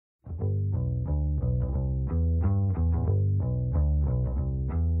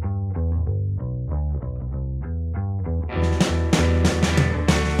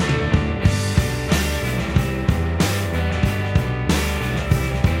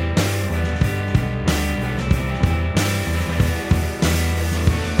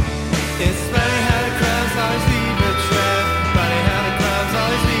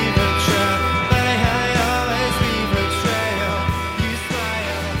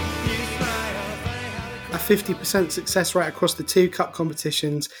50% success rate across the two cup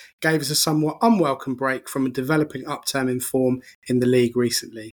competitions gave us a somewhat unwelcome break from a developing upturn in form in the league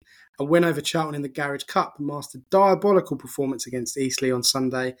recently. A win over Charlton in the Garage Cup masked a diabolical performance against Eastleigh on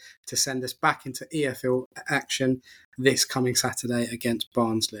Sunday to send us back into EFL action this coming Saturday against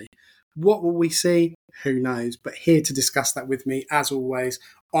Barnsley. What will we see? Who knows? But here to discuss that with me, as always,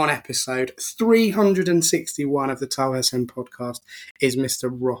 on episode 361 of the Tilehurst podcast is Mr.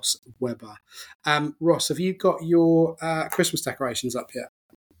 Ross Webber. Ross, have you got your Christmas decorations up yet?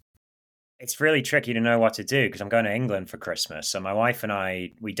 It's really tricky to know what to do because I'm going to England for Christmas. So my wife and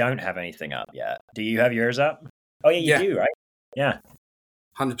I, we don't have anything up yet. Do you have yours up? Oh, yeah, you do, right? Yeah.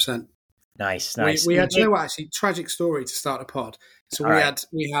 100%. Nice. We had, you know what, actually, tragic story to start a pod. So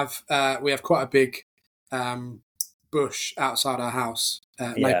we have quite a big bush outside our house,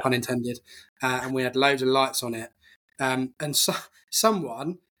 no pun intended, and we had loads of lights on it. And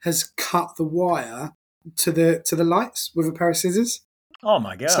someone has cut the wire to the lights with a pair of scissors. Oh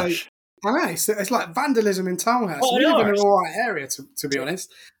my gosh! So, I know it's like vandalism in Tilehurst. We live in an all right area, to be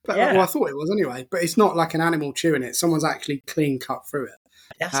honest. But well, I thought it was anyway. But it's not like an animal chewing it. Someone's actually clean cut through it.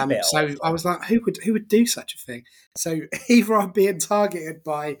 That's a bit so I was like, who would do such a thing? So either I'm being targeted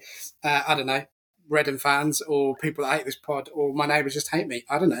by, I don't know, Reading fans or people that hate this pod, or my neighbours just hate me.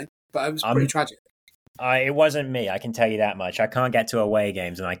 I don't know, but it was pretty tragic. It wasn't me, I can tell you that much. I can't get to away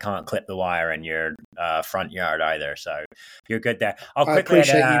games and I can't clip the wire in your front yard either, so you're good there. I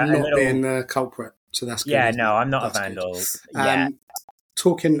appreciate you not being the culprit, so that's good. Yeah, no, I'm not a vandal.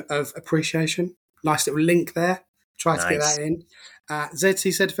 Talking of appreciation, nice little link there. Try to get that in.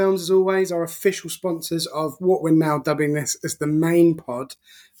 ZC Said Films, as always, are official sponsors of what we're now dubbing this as the main pod,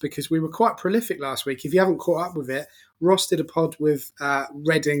 because we were quite prolific last week. If you haven't caught up with it, Ross did a pod with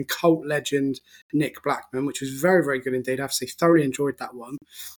Reading cult legend Nick Blackman, which was very, very good indeed. I have to say, thoroughly enjoyed that one.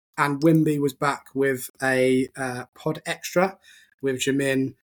 And Wimby was back with a pod extra with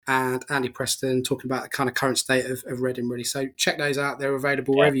Jamin and Andy Preston talking about the kind of current state of Reading, really. So check those out. They're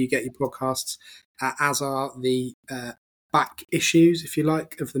available wherever you get your podcasts, as are the back issues, if you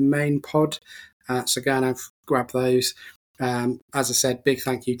like, of the main pod. So go and grab those. As I said, big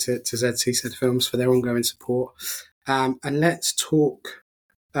thank you to ZC Said Films for their ongoing support. And let's talk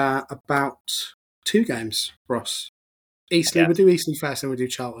about two games, Ross. Eastleigh, we'll do Eastleigh first and we'll do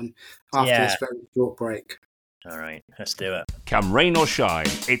Charlton after this very short break. All right, let's do it. Come rain or shine,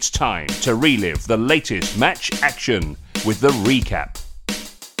 it's time to relive the latest match action with the recap.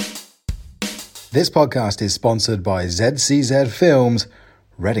 This podcast is sponsored by ZCZ Films,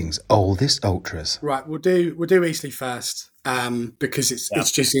 Reading's oldest ultras. Right, we'll do Eastleigh first because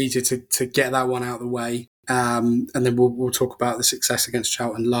it's just easier to get that one out of the way, and then we'll talk about the success against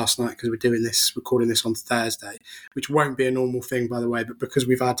Charlton last night because we're recording this on Thursday, which won't be a normal thing, by the way. But because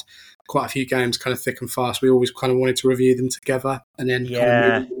we've had quite a few games kind of thick and fast, we always kind of wanted to review them together and then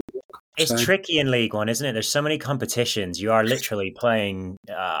kind of move. It's tricky in League One, isn't it? There's so many competitions. You are literally playing.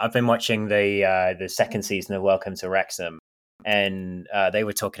 I've been watching the second season of Welcome to Wrexham, and they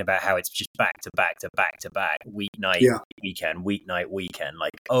were talking about how it's just back to back to back to back, weeknight, weekend,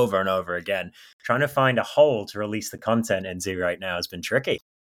 like over and over again. Trying to find a hole to release the content into right now has been tricky.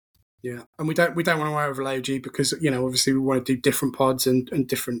 Yeah, and we don't want to overload you because obviously we want to do different pods and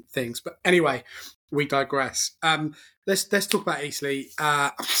different things. But anyway, we digress. Let's talk about Eastleigh.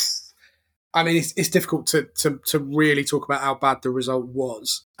 I mean, it's difficult to really talk about how bad the result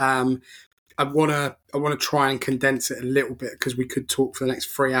was. I want to try and condense it a little bit because we could talk for the next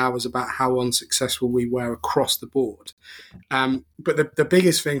 3 hours about how unsuccessful we were across the board. But the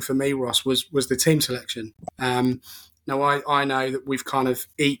biggest thing for me, Ross, was the team selection. Now, I know that we've kind of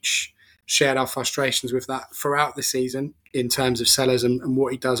each shared our frustrations with that throughout the season in terms of Sellers and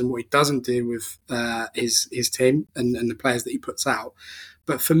what he does and what he doesn't do with his team and the players that he puts out.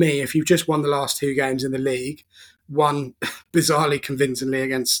 But for me, if you've just won the last two games in the league, one bizarrely convincingly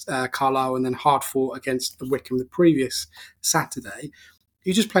against Carlisle and then hard fought against Wycombe the previous Saturday,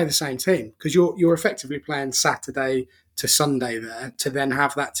 you just play the same team because you're effectively playing Saturday to Sunday there to then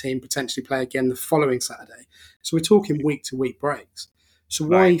have that team potentially play again the following Saturday. So we're talking week-to-week breaks. So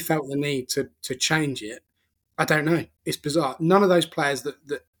why he felt the need to change it, I don't know. It's bizarre. None of those players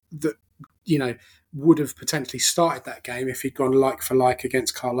that would have potentially started that game if he'd gone like for like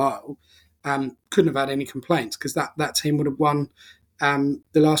against Carlisle couldn't have had any complaints because that team would have won the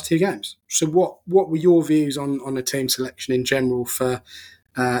last two games. So what were your views on the team selection in general for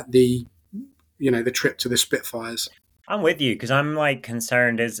the trip to the Spitfires? I'm with you because I'm like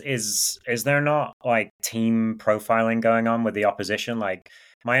concerned. Is there not like team profiling going on with the opposition? Like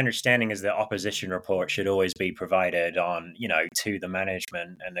my understanding is that opposition reports should always be provided on, to the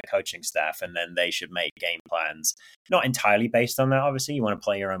management and the coaching staff, and then they should make game plans, not entirely based on that. Obviously, you want to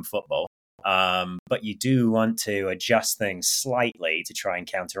play your own football, but you do want to adjust things slightly to try and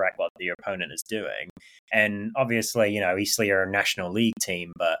counteract what your opponent is doing. And obviously, Eastleigh are a National League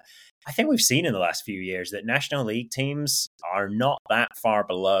team, but I think we've seen in the last few years that National League teams are not that far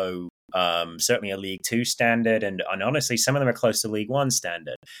below certainly a League Two standard, and honestly, some of them are close to League One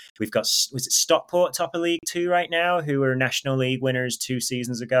standard. We've got, was it Stockport top of League Two right now, who were National League winners 2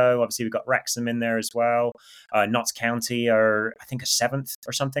 seasons ago. Obviously, we've got Wrexham in there as well. Notts County are, I think, a 7th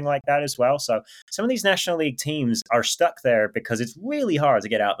or something like that as well. So some of these National League teams are stuck there because it's really hard to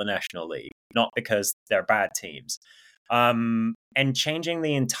get out the National League, not because they're bad teams. And changing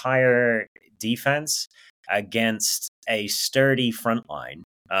the entire defense against a sturdy front line,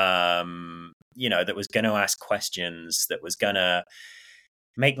 that was going to ask questions, that was going to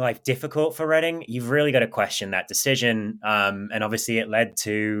make life difficult for Reading, you've really got to question that decision. And obviously it led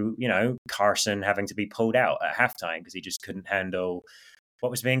to, Carson having to be pulled out at halftime because he just couldn't handle what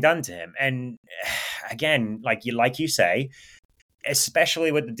was being done to him. And again, like you say,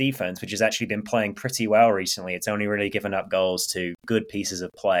 especially with the defense, which has actually been playing pretty well recently, it's only really given up goals to good pieces of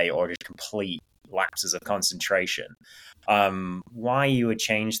play or just complete lapses of concentration. Why you would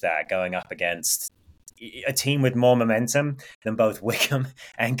change that going up against a team with more momentum than both Wickham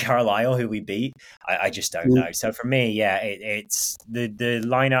and Carlisle, who we beat, I just don't know. So for me, it's the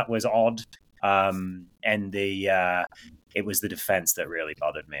lineup was odd, and it was the defense that really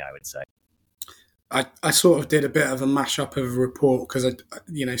bothered me, I would say. I sort of did a bit of a mashup of a report because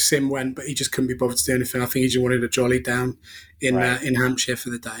Sim went, but he just couldn't be bothered to do anything. I think he just wanted a jolly down in Hampshire for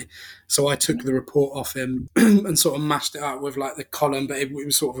the day. So I took the report off him and sort of mashed it up with like the column, but it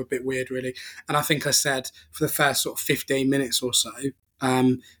was sort of a bit weird, really. And I think I said for the first sort of 15 minutes or so,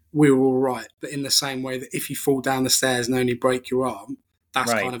 we were all right. But in the same way that if you fall down the stairs and only break your arm,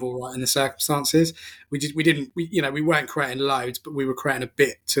 that's kind of all right in the circumstances. We weren't creating loads, but we were creating a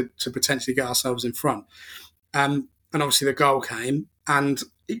bit to potentially get ourselves in front. And obviously the goal came, and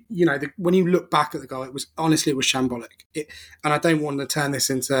when you look back at the goal, it was shambolic. And I don't want to turn this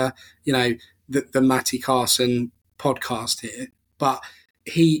into the Matty Carson podcast here, but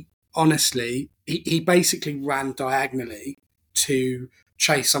he honestly he basically ran diagonally to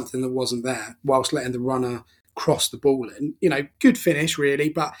chase something that wasn't there, whilst letting the runner cross the ball in. Good finish really,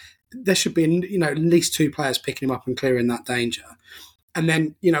 but there should be at least 2 players picking him up and clearing that danger. And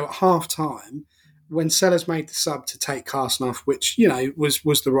then at half time, when Sellers made the sub to take Carson off, which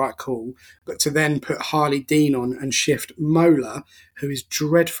was the right call, but to then put Harley Dean on and shift Mola, who is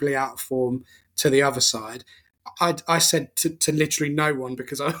dreadfully out of form, to the other side, I said to literally no one,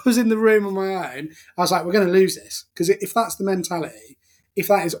 because I was in the room on my own, I was like, we're going to lose this. Because if that's the mentality, if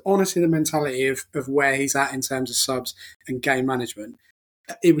that is honestly the mentality of where he's at in terms of subs and game management,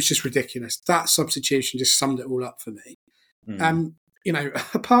 it was just ridiculous. That substitution just summed it all up for me.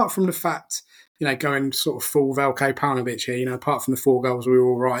 Apart from the fact, going sort of full Velko Paunovic here, apart from the 4 goals, we were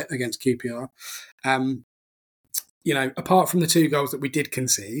all right against QPR. Apart from the 2 goals that we did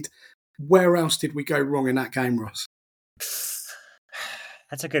concede, where else did we go wrong in that game, Ross?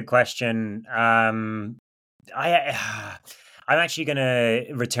 That's a good question. I'm actually going to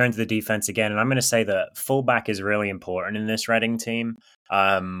return to the defense again, and I'm going to say that fullback is really important in this Reading team.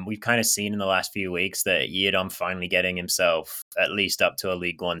 We've kind of seen in the last few weeks that Yiadom finally getting himself at least up to a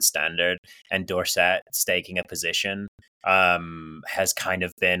League One standard, and Dorset staking a position has kind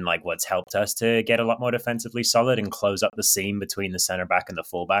of been like what's helped us to get a lot more defensively solid and close up the seam between the centre back and the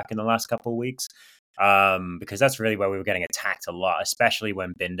fullback in the last couple of weeks. Because that's really where we were getting attacked a lot, especially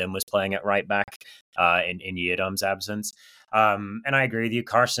when Bindon was playing at right back in Yiadom's absence. And I agree with you,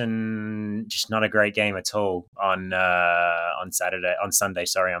 Carson, just not a great game at all on Sunday,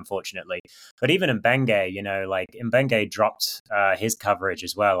 unfortunately. But even Mbenge, Mbenge dropped his coverage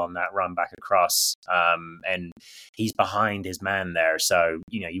as well on that run back across, and he's behind his man there. So,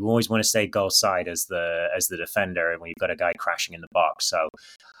 you always want to stay goal side as the defender when you've got a guy crashing in the box. So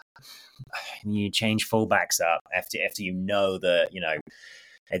you change fullbacks up after that, if you know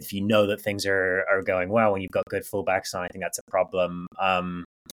that things are going well when you've got good fullbacks on, I think that's a problem.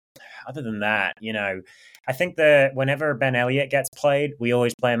 Other than that, I think that whenever Ben Elliott gets played, we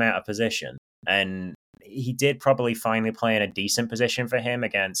always play him out of position. And he did probably finally play in a decent position for him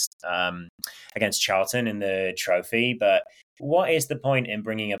against Charlton in the trophy. But what is the point in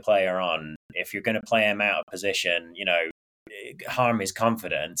bringing a player on if you're going to play him out of position, harm his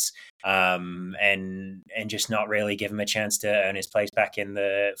confidence, and just not really give him a chance to earn his place back in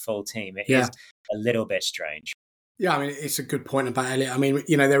the full team? It is a little bit strange. Yeah, I mean, it's a good point about Elliot. I mean,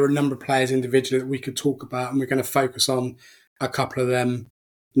 you know, there are a number of players individually that we could talk about, and we're going to focus on a couple of them,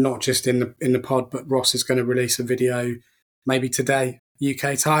 not just in the pod. But Ross is going to release a video maybe today,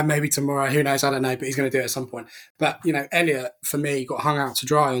 UK time, maybe tomorrow. Who knows? I don't know, but he's going to do it at some point. But you know, Elliot for me got hung out to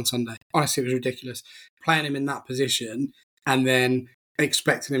dry on Sunday. Honestly, it was ridiculous playing him in that position, and then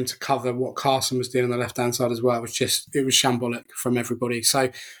expecting him to cover what Carson was doing on the left hand side as well. It was shambolic from everybody. So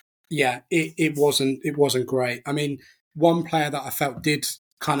yeah, it wasn't great. I mean, one player that I felt did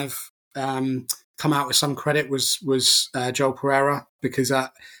kind of come out with some credit was Joel Pereira, because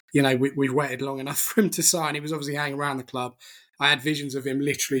you know we've waited long enough for him to sign. He was obviously hanging around the club. I had visions of him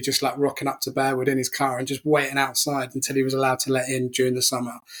literally just like rocking up to Bearwood in his car and just waiting outside until he was allowed to let in during the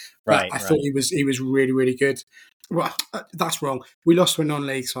summer. But I thought he was really, really good. Well, that's wrong. We lost to a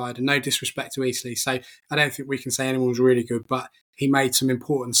non-league side, and no disrespect to Eastleigh, so I don't think we can say anyone was really good, but he made some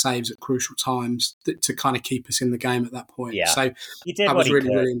important saves at crucial times to kind of keep us in the game at that point. Yeah, so he did I what was he really,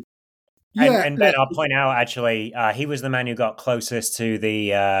 could. really. And, Yeah, and Ben, I'll point out, actually, he was the man who got closest to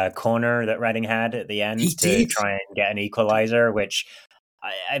the corner that Reading had at the end he to did. try and get an equaliser, which,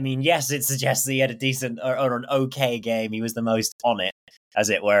 I mean, yes, it suggests that he had a decent or an okay game. He was the most on it, as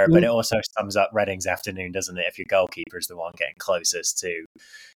it were, but it also sums up Reading's afternoon, doesn't it, if your goalkeeper's the one getting closest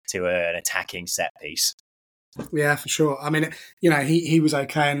to an attacking set piece. Yeah, for sure. I mean, you know, he was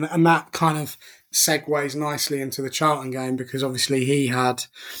okay, and that kind of segues nicely into the Charlton game, because obviously he had,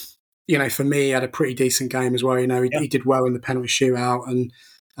 you know, for me, he had a pretty decent game as well. You know, he did well in the penalty shootout, and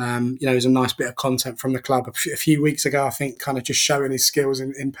you know, it was a nice bit of content from the club a few weeks ago, I think, kind of just showing his skills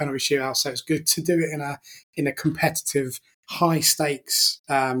in penalty shootout. So it's good to do it in a competitive, high stakes,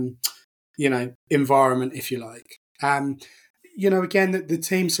 you know, environment, if you like. You know, again, the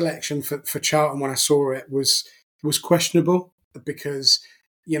team selection for Charlton, when I saw it, was questionable, because,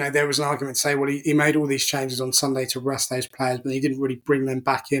 you know, there was an argument to say, well, he made all these changes on Sunday to rest those players, but he didn't really bring them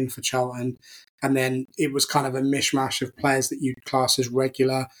back in for Charlton. And then it was kind of a mishmash of players that you class as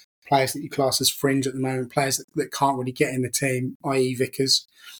regular, players that you class as fringe at the moment, players that can't really get in the team, i.e. Vickers.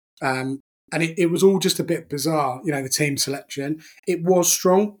 And it was all just a bit bizarre, you know, the team selection. It was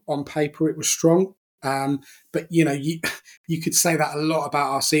strong on paper, it was strong. But, you know, you could say that a lot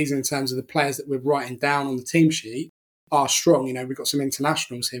about our season in terms of the players that we're writing down on the team sheet are strong. You know, we've got some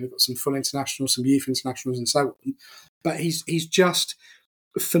internationals here, we've got some full internationals, some youth internationals and so on. But he's just,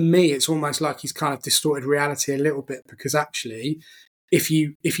 for me, it's almost like he's kind of distorted reality a little bit, because actually, if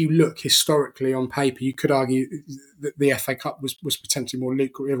you look historically on paper, you could argue that the FA Cup was potentially more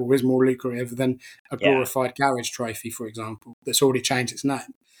lucrative, or is more lucrative than a glorified garage trophy, for example, that's already changed its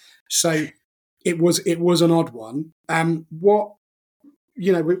name. So it was an odd one. What,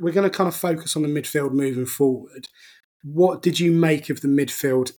 you know, we're going to kind of focus on the midfield moving forward. What did you make of the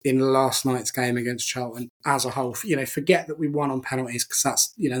midfield in last night's game against Charlton as a whole? You know, forget that we won on penalties, because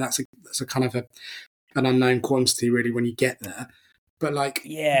that's, you know, that's a kind of an unknown quantity really when you get there. But like,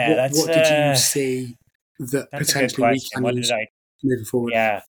 what did you see that potentially we can use moving forward?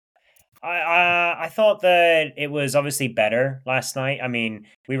 Yeah. I thought that it was obviously better last night. I mean,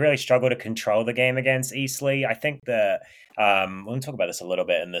 we really struggled to control the game against Eastleigh. I think that we'll talk about this a little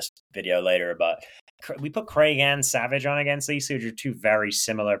bit in this video later, but we put Craig and Savage on against Eastleigh, which are two very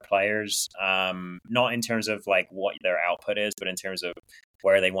similar players. Not in terms of like what their output is, but in terms of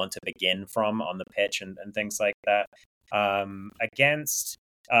where they want to begin from on the pitch and things like that. Against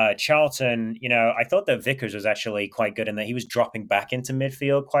Charlton, you know, I thought that Vickers was actually quite good in that he was dropping back into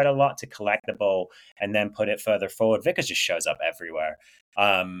midfield quite a lot to collect the ball and then put it further forward. Vickers just shows up everywhere.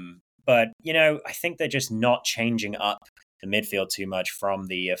 But, you know, I think they're just not changing up the midfield too much from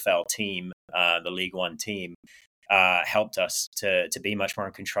the EFL team, the League One team, helped us to be much more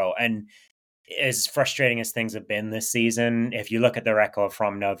in control. And as frustrating as things have been this season, if you look at the record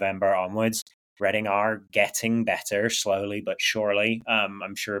from November onwards, Reading are getting better slowly but surely.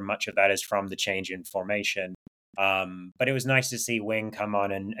 I'm sure much of that is from the change in formation. But it was nice to see Wing come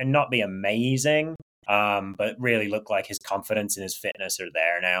on and not be amazing, but really look like his confidence and his fitness are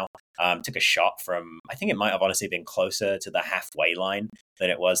there now. Took a shot from, I think it might have honestly been closer to the halfway line than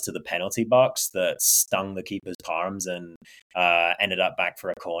it was to the penalty box, that stung the keeper's palms and ended up back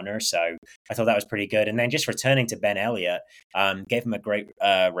for a corner. So I thought that was pretty good. And then just returning to Ben Elliott, gave him a great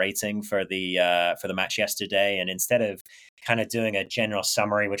rating for the match yesterday. And instead of kind of doing a general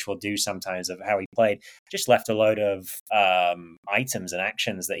summary, which we'll do sometimes, of how he played, just left a load of items and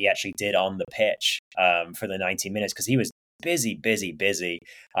actions that he actually did on the pitch for the 90 minutes, because he was busy.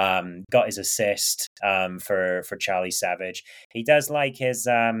 Got his assist for Charlie Savage. He does like his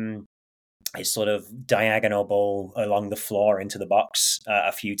his sort of diagonal ball along the floor into the box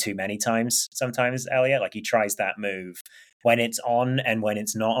a few too many times. Sometimes Elliot, like he tries that move when it's on and when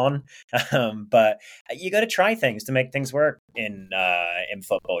it's not on. But you got to try things to make things work in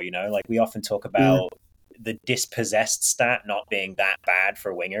football. You know, like we often talk Mm. about the dispossessed stat not being that bad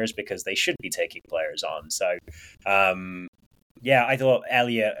for wingers because they should be taking players on. So, yeah, I thought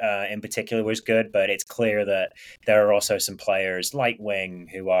Elliot in particular was good, but it's clear that there are also some players like Wing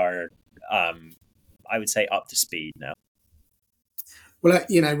who are, I would say, up to speed now. Well,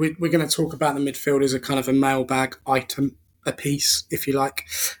 we're going to talk about the midfield as a kind of a mailbag item a piece, if you like.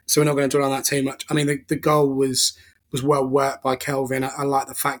 So we're not going to dwell on that too much. I mean, the goal was well worked by Kelvin. I like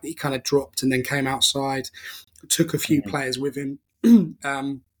the fact that he kind of dropped and then came outside, took a few players with him, played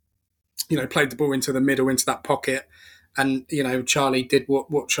the ball into the middle, into that pocket. And, Charlie did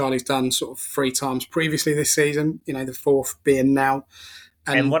what Charlie's done sort of 3 times previously this season, the fourth being now.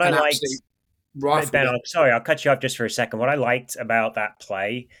 And what I liked, Ben, sorry, I'll cut you off just for a second. What I liked about that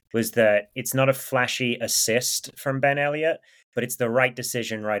play was that it's not a flashy assist from Ben Elliott, but it's the right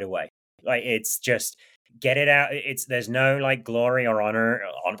decision right away. Like it's just get it out. There's no like glory or honor.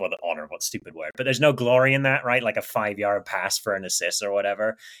 What stupid word? But there's no glory in that, right? Like a 5-yard pass for an assist or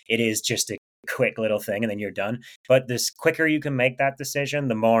whatever. It is just a quick little thing and then you're done. But the quicker you can make that decision,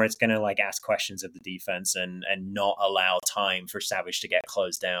 the more it's going to like ask questions of the defense and not allow time for Savage to get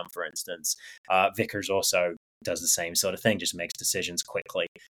closed down, for instance. Vickers also does the same sort of thing, just makes decisions quickly.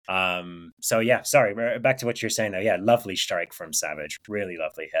 So yeah, sorry, back to what you're saying though. Yeah, lovely strike from Savage, really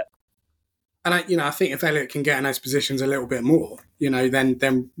lovely hit. And I think if Elliot can get in those positions a little bit more,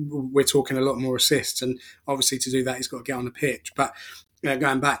 then we're talking a lot more assists. And obviously to do that, he's got to get on the pitch. But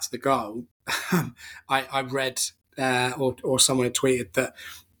going back to the goal, I read or someone had tweeted that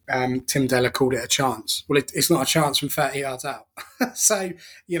Tim Della called it a chance. Well, it's not a chance from 30 yards out. So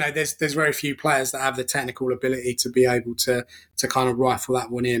there's very few players that have the technical ability to be able to kind of rifle that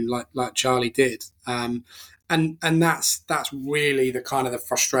one in like Charlie did. And that's really the kind of the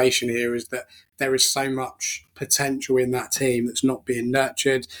frustration here is that there is so much potential in that team that's not being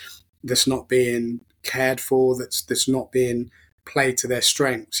nurtured, that's not being cared for, that's not being played to their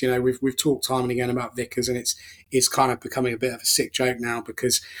strengths. We've talked time and again about Vickers, and it's kind of becoming a bit of a sick joke now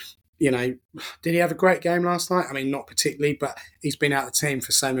because, did he have a great game last night? I mean, not particularly, but he's been out of the team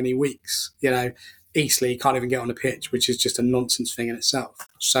for so many weeks. Eastleigh can't even get on the pitch, which is just a nonsense thing in itself.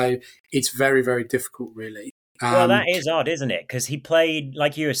 So it's very, very difficult, really. Well, that is odd, isn't it? Because he played,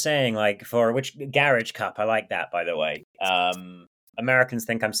 like you were saying, like for which Garage Cup. I like that, by the way. Americans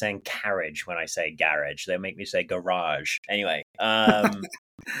think I'm saying carriage when I say garage. They make me say garage. Anyway, I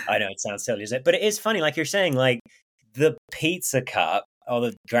know it sounds silly, isn't it? But it is funny, like you're saying, like the Pizza Cup or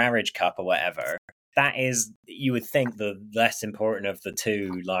the Garage Cup or whatever. That is, you would think, the less important of the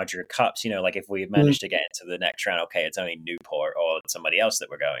two larger cups. Like if we managed to get into the next round, okay, it's only Newport or somebody else that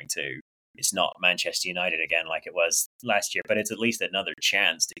we're going to. It's not Manchester United again like it was last year, but it's at least another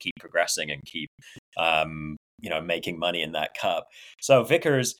chance to keep progressing and keep, making money in that cup. So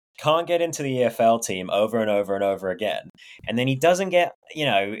Vickers can't get into the EFL team over and over and over again. And then he doesn't get, he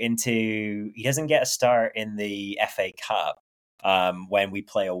doesn't get a start in the FA Cup when we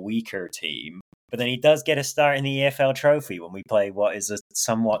play a weaker team. But then he does get a start in the EFL Trophy when we play what is a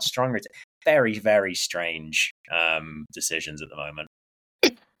somewhat stronger team. Very, very strange decisions at the moment.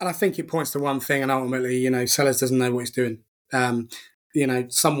 And I think it points to one thing, and ultimately, Sellers doesn't know what he's doing.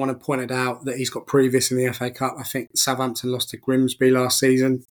 Someone had pointed out that he's got previous in the FA Cup. I think Southampton lost to Grimsby last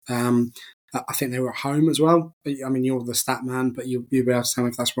season. I think they were at home as well. I mean, you're the stat man, but you'll be able to tell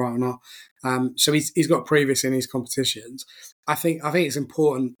me if that's right or not. So he's got previous in these competitions. I think it's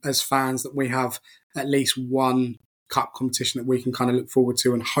important as fans that we have at least one cup competition that we can kind of look forward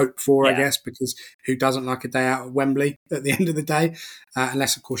to and hope for, I guess, because who doesn't like a day out at Wembley at the end of the day?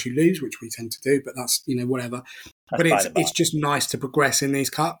 Unless, of course, you lose, which we tend to do, but that's, whatever. But it's just nice to progress in these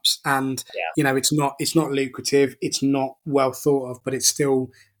cups. And, it's not lucrative. It's not well thought of, but it's still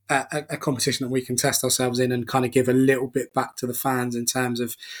a competition that we can test ourselves in and kind of give a little bit back to the fans in terms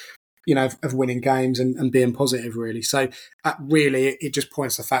of, of winning games and being positive, really. So really, it just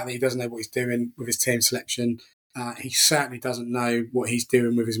points to the fact that he doesn't know what he's doing with his team selection. He certainly doesn't know what he's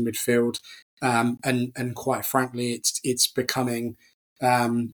doing with his midfield, and quite frankly, it's becoming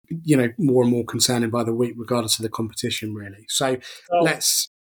more and more concerning by the week, regardless of the competition, really. So let's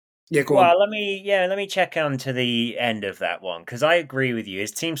go on. Let me check on to the end of that one because I agree with you.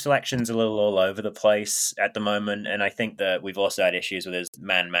 His team selection's a little all over the place at the moment, and I think that we've also had issues with his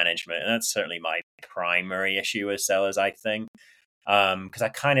man management, and that's certainly my primary issue with Sellers, I think. because I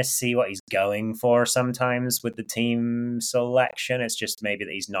kind of see what he's going for sometimes with the team selection. It's just maybe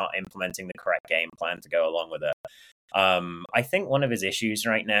that he's not implementing the correct game plan to go along with it. I think one of his issues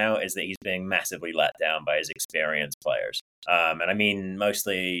right now is that he's being massively let down by his experienced players. And I mean,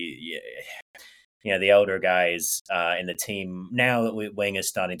 mostly, the older guys in the team. Now that Wing is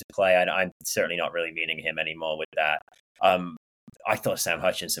starting to play, I'm certainly not really meaning him anymore with that. I thought Sam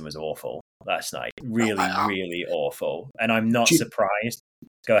Hutchinson was awful last night. Really, really awful. And I'm not surprised.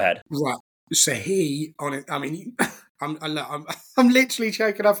 Go ahead. Right. So I'm literally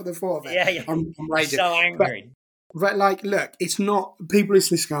choking up at the thought of it. Yeah. I'm raging. So angry. But look, it's not people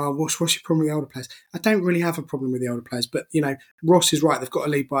listening to go, what's your problem with the older players? I don't really have a problem with the older players, but Ross is right. They've got to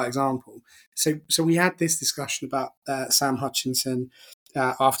lead by example. So we had this discussion about Sam Hutchinson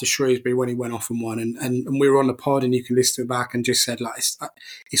after Shrewsbury when he went off and won, and we were on the pod, and you can listen to it back and just said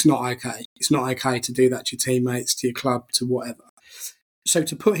it's not okay. It's not okay to do that to your teammates, to your club, to whatever. So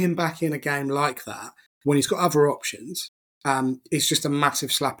to put him back in a game like that when he's got other options. It's just a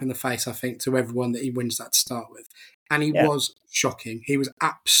massive slap in the face, I think, to everyone that he wins that to start with. And he was shocking. He was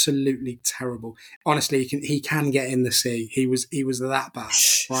absolutely terrible. Honestly, he can get in the sea. He was that bad,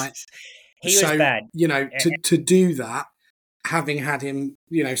 right? He was bad. To do that, having had him,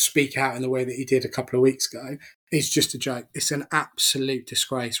 speak out in the way that he did a couple of weeks ago, is just a joke. It's an absolute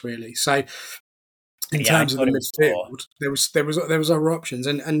disgrace, really. So in terms of the midfield, there was other options,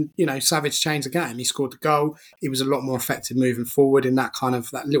 and Savage changed the game. He scored the goal. He was a lot more effective moving forward in that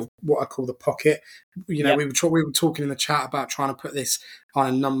little what I call the pocket. We were talking in the chat about trying to put this on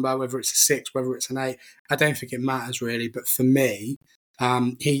a number, whether it's a 6, whether it's an 8. I don't think it matters really, but for me,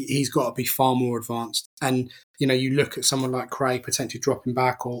 he's got to be far more advanced. And you look at someone like Craig potentially dropping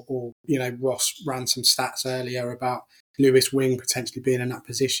back, or Ross ran some stats earlier about Lewis Wing potentially being in that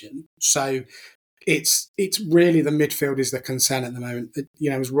position. So. It's really the midfield is the concern at the moment.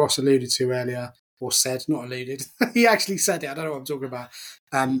 As Ross alluded to earlier, or said, not alluded, he actually said it. I don't know what I'm talking about.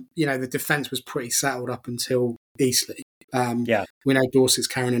 The defence was pretty settled up until Eastleigh. We know Dorset's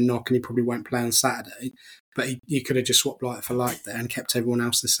carrying a knock, and he probably won't play on Saturday. But he could have just swapped like for like there and kept everyone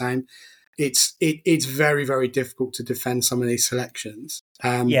else the same. It's very, very difficult to defend some of these selections.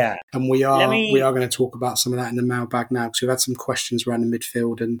 And we are going to talk about some of that in the mailbag now, because we've had some questions around the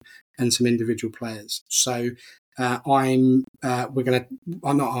midfield and some individual players. So we're going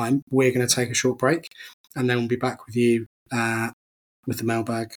to take a short break, and then we'll be back with you with the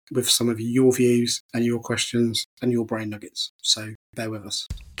mailbag with some of your views and your questions and your brain nuggets. So bear with us.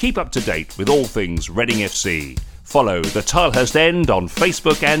 Keep up to date with all things Reading FC. Follow the Tilehurst End on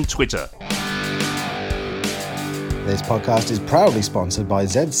Facebook and Twitter. This podcast is proudly sponsored by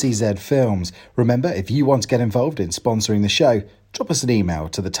ZCZ Films. Remember, if you want to get involved in sponsoring the show, drop us an email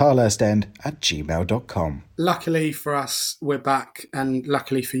to thetilehurstend@gmail.com. Luckily for us, we're back, and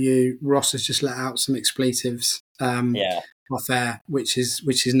luckily for you, Ross has just let out some expletives off air, which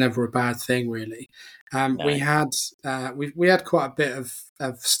is never a bad thing, really. No. We had quite a bit of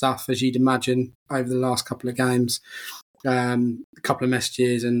stuff, as you'd imagine, over the last couple of games. A couple of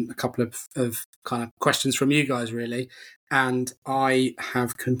messages and a couple of kind of questions from you guys, really. And I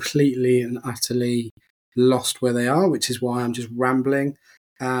have completely and utterly lost where they are, which is why I'm just rambling.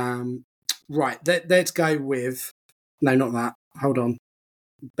 Right, let's go with... No, not that. Hold on.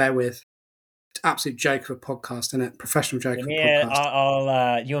 Bear with. Absolute joke of a podcast, isn't it? Professional joke of a podcast.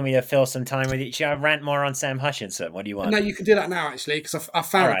 I'll you want me to fill some time with you? Should I rant more on Sam Hutchinson? What do you want? No, you can do that now, actually, because I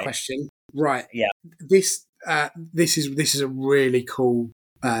found a question. Right. Yeah. This is a really cool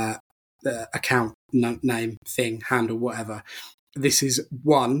account name thing, handle, whatever. This is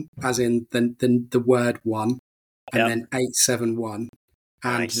 1, as in the word 1, and then 871,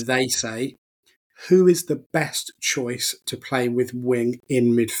 and nice. They say, who is the best choice to play with Wing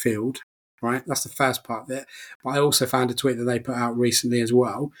in midfield? Right, that's the first part of it. But I also found a tweet that they put out recently as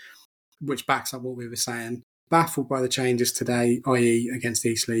well, which backs up what we were saying. Baffled by the changes today, i.e. against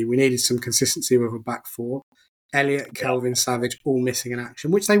Eastleigh. We needed some consistency with a back 4. Elliott, Kelvin, Savage, all missing in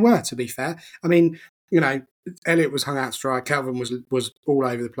action, which they were, to be fair. I mean, Elliott was hung out to dry. Kelvin was all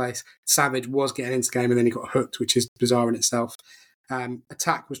over the place. Savage was getting into the game, and then he got hooked, which is bizarre in itself.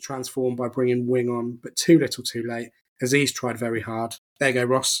 Attack was transformed by bringing Wing on, but too little too late. Aziz tried very hard. There you go,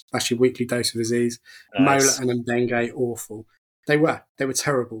 Ross. That's your weekly dose of Aziz. Nice. Mola and Mbenge, awful. They were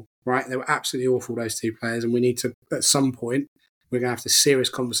terrible, right? They were absolutely awful, those two players, and we need to, at some point, we're going to have a serious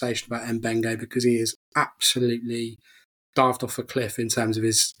conversation about Mbenge, because he is absolutely dived off a cliff in terms of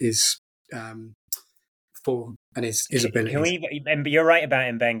his form and his abilities. You're right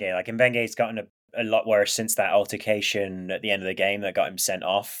about Mbenge. Like, Mbenge's gotten a lot worse since that altercation at the end of the game that got him sent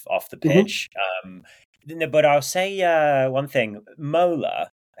off the pitch. Mm-hmm. No, but I'll say one thing. Mola,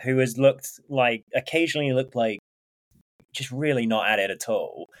 who has occasionally looked like just really not at it at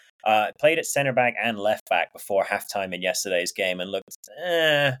all, played at centre back and left back before halftime in yesterday's game and looked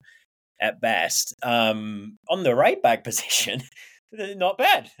at best. On the right back position, not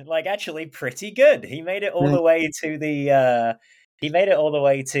bad. Like actually pretty good. He made it all the way to the. He made it all the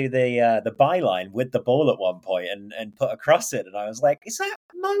way to the byline with the ball at one point and put across it, and I was like, "Is that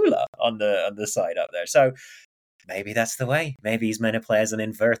Mola on the side up there?" So maybe that's the way. Maybe he's meant to play as an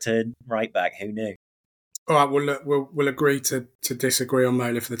inverted right back. Who knew? All right, well, look, we'll agree to disagree on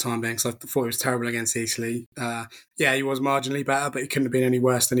Mola for the time being, because I thought he was terrible against Eastleigh. Yeah, he was marginally better, but he couldn't have been any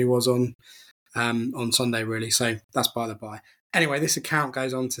worse than he was on Sunday, really. So that's by the by. Anyway, this account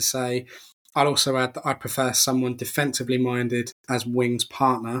goes on to say, I'll also add that I prefer someone defensively minded as Wing's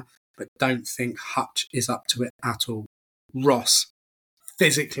partner, but don't think Hutch is up to it at all. Ross,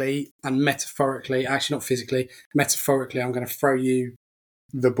 physically and metaphorically, actually not physically, metaphorically, I'm going to throw you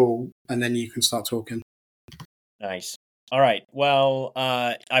the ball and then you can start talking. Nice. All right. Well,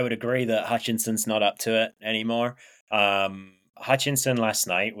 I would agree that Hutchinson's not up to it anymore. Hutchinson last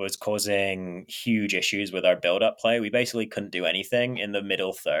night was causing huge issues with our build-up play. We basically couldn't do anything in the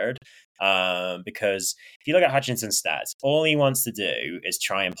middle third because if you look at Hutchinson's stats, all he wants to do is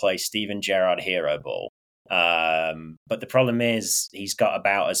try and play Steven Gerrard hero ball. But the problem is he's got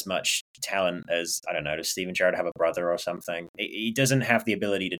about as much talent as, I don't know, does Steven Gerrard have a brother or something? He doesn't have the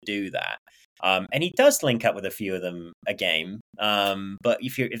ability to do that. And he does link up with a few of them a game. But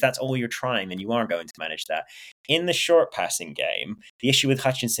if that's all you're trying, then you aren't going to manage that. In the short passing game, the issue with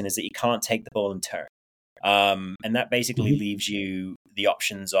Hutchinson is that you can't take the ball and turn. And that basically leaves you the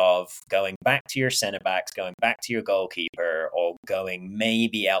options of going back to your centre backs, going back to your goalkeeper, or going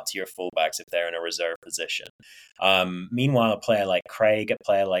maybe out to your fullbacks if they're in a reserve position. Meanwhile, a player like Craig, a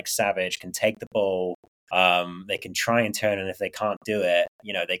player like Savage can take the ball. They can try and turn, and if they can't do it,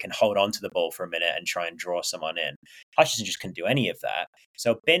 they can hold on to the ball for a minute and try and draw someone in. Hutchinson just couldn't do any of that.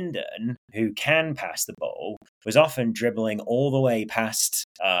 So Bindon, who can pass the ball, was often dribbling all the way past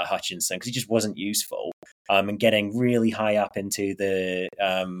Hutchinson because he just wasn't useful, and getting really high up into the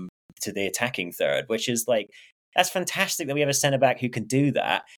attacking third, which is like, that's fantastic that we have a centre back who can do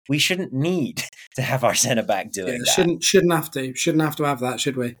that. We shouldn't need to have our centre back doing that. Shouldn't have to have that,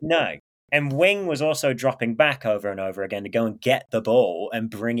 should we? No. And Wing was also dropping back over and over again to go and get the ball and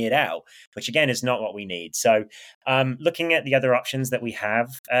bring it out, which again is not what we need. So looking at the other options that we have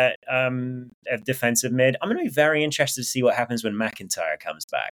at defensive mid, I'm going to be very interested to see what happens when McIntyre comes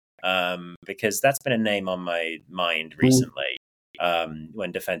back, because that's been a name on my mind recently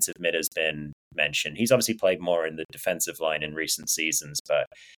when defensive mid has been mentioned. He's obviously played more in the defensive line in recent seasons, but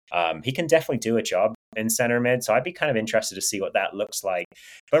he can definitely do a job in centre mid, so I'd be kind of interested to see what that looks like.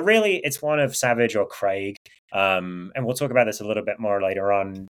 But really, it's one of Savage or Craig, and we'll talk about this a little bit more later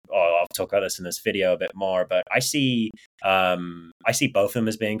on. I'll talk about this in this video a bit more, but I see both of them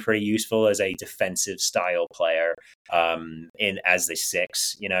as being pretty useful as a defensive style player as the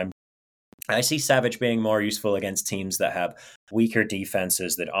six. I see Savage being more useful against teams that have weaker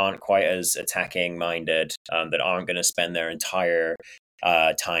defenses, that aren't quite as attacking minded, that aren't going to spend their entire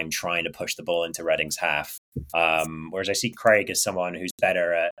time trying to push the ball into Reading's half. Whereas I see Craig as someone who's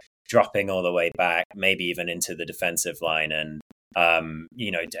better at dropping all the way back, maybe even into the defensive line and,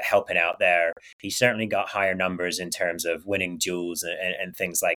 helping out there. He's certainly got higher numbers in terms of winning duels and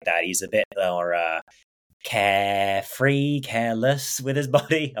things like that. He's a bit more carefree, careless with his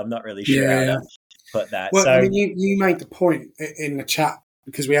body. I'm not really sure how to put that. Well, I mean, you made the point in the chat,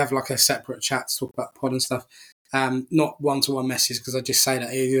 because we have like a separate chat to talk about pod and stuff. Not one-to-one messages, because I just say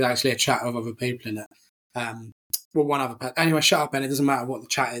that it is actually a chat of other people in it. One other person. Anyway, shut up, Ben. It doesn't matter what the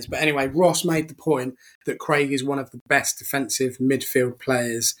chat is. But anyway, Ross made the point that Craig is one of the best defensive midfield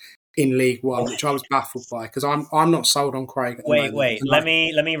players in League One, which I was baffled by, because I'm not sold on Craig at the moment. Wait. Let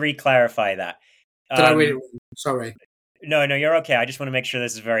me re-clarify that. Did I read it wrong? Sorry. No, you're okay. I just want to make sure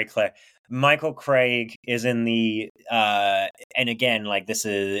this is very clear. Michael Craig is in the, and again, like this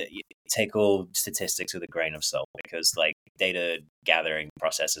is, take all statistics with a grain of salt, because like data gathering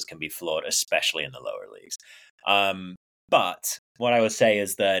processes can be flawed, especially in the lower leagues. But what I would say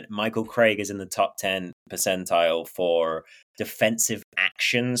is that Michael Craig is in the top 10 percentile for defensive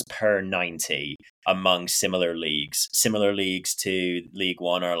actions per 90 among similar leagues. Similar leagues to League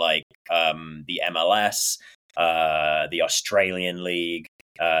One are like the MLS, the Australian League,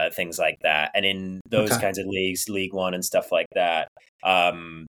 things like that. And in those kinds of leagues, League One and stuff like that,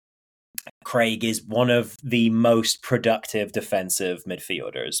 Craig is one of the most productive defensive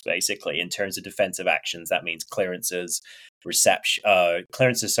midfielders, basically, in terms of defensive actions. That means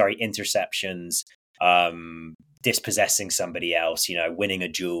interceptions, dispossessing somebody else, winning a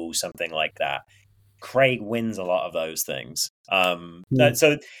duel, something like that. Craig wins a lot of those things.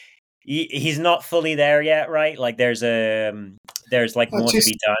 So he's not fully there yet, right? Like there's more to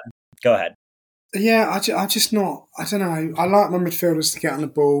be done. Go ahead. Yeah, I just not. I don't know. I like my midfielders to get on the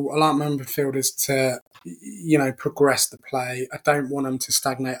ball. I like my midfielders to, progress the play. I don't want them to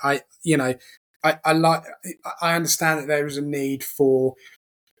stagnate. I understand that there is a need for,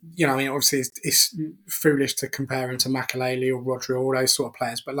 obviously it's foolish to compare him to Makelele or Rodri or all those sort of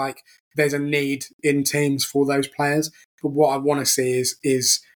players, but like there's a need in teams for those players. But what I want to see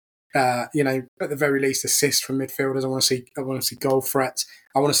is at the very least, assists from midfielders. I want to see goal threats.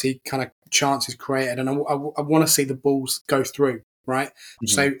 I want to see kind of chances created, and I want to see the balls go through. Right. Mm-hmm.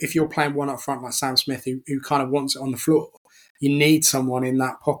 So if you're playing one up front like Sam Smith, who kind of wants it on the floor, you need someone in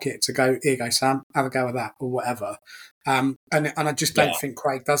that pocket to go, here you go, Sam, have a go at that or whatever. And I just don't think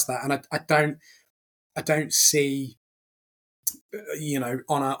Craig does that, and I don't see,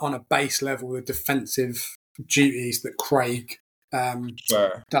 on a base level the defensive duties that Craig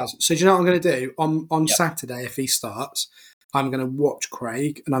does. So do you know what I'm going to do on Saturday if he starts? I'm going to watch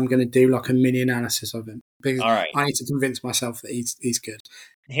Craig and I'm going to do like a mini analysis of him because I need to convince myself that he's good.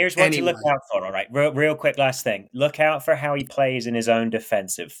 Here's what to look out for, all right? Real quick last thing. Look out for how he plays in his own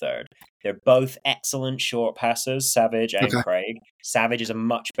defensive third. They're both excellent short passers, Savage and Craig. Savage is a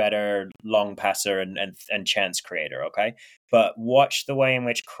much better long passer and chance creator, okay? But watch the way in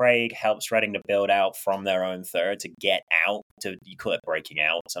which Craig helps Reading to build out from their own third to get out. You call it breaking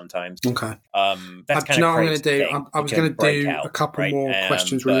out sometimes. Okay. That's kind of what I'm going to do? I was going to do a couple more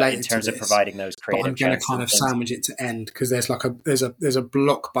questions related in terms to of providing those creative. But I'm going to kind of sandwich it to end because there's like there's a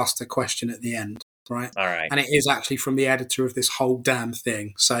blockbuster question at the end. Right. All right. And it is actually from the editor of this whole damn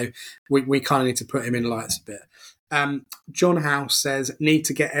thing. So we kind of need to put him in lights a bit. John House says, need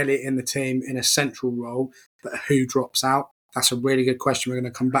to get Elliot in the team in a central role, but who drops out? That's a really good question we're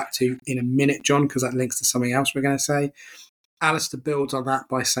going to come back to in a minute, John, because that links to something else we're going to say. Alistair builds on that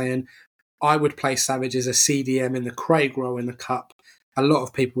by saying, I would play Savage as a CDM in the Craig role in the Cup. A lot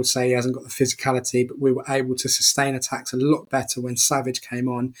of people would say he hasn't got the physicality, but we were able to sustain attacks a lot better when Savage came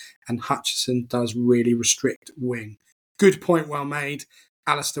on, and Hutchison does really restrict wing. Good point, well made.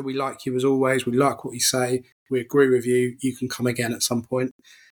 Alistair, we like you as always. We like what you say. We agree with you. You can come again at some point.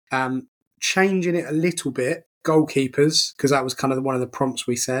 Changing it a little bit, goalkeepers, because that was kind of one of the prompts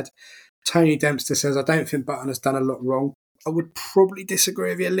we said. Tony Dempster says, I don't think Button has done a lot wrong. I would probably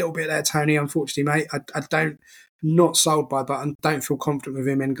disagree with you a little bit there, Tony, unfortunately, mate. I don't... Not sold by Button. Don't feel confident with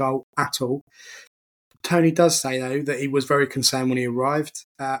him in goal at all. Tony does say, though, that he was very concerned when he arrived.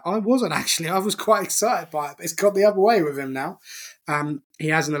 I wasn't, actually. I was quite excited by it, but it's got the other way with him now. He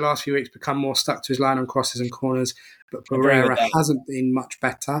has, in the last few weeks, become more stuck to his line on crosses and corners, but Pereira hasn't been much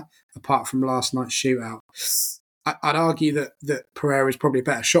better, apart from last night's shootout. I'd argue that Pereira is probably a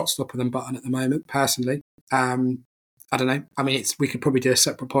better shot stopper than Button at the moment, personally. I don't know. I mean, we could probably do a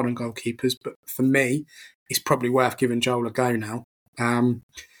separate pod on goalkeepers, but for me, it's probably worth giving Joel a go now.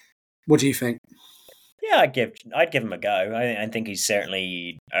 What do you think? Yeah, I'd give him a go. I think he's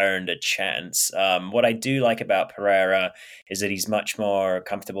certainly earned a chance. What I do like about Pereira is that he's much more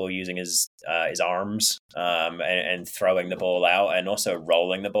comfortable using his arms and throwing the ball out, and also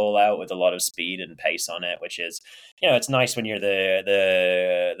rolling the ball out with a lot of speed and pace on it, which is, it's nice when you're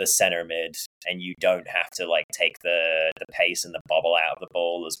the center mid and you don't have to like take the pace and the bobble out of the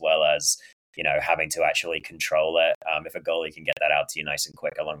ball as well as having to actually control it. If a goalie can get that out to you nice and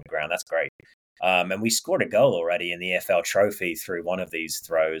quick along the ground, that's great. And we scored a goal already in the EFL Trophy through one of these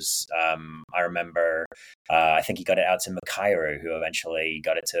throws. I remember, I think he got it out to Makairu, who eventually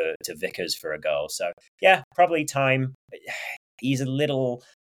got it to Vickers for a goal. So, yeah, probably time.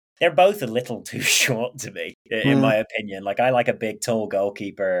 They're both a little too short to me, in my opinion. Like, I like a big, tall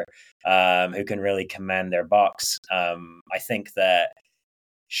goalkeeper who can really command their box. I think that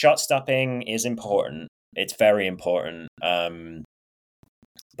shot stopping is important. It's very important.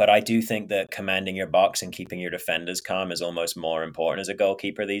 But I do think that commanding your box and keeping your defenders calm is almost more important as a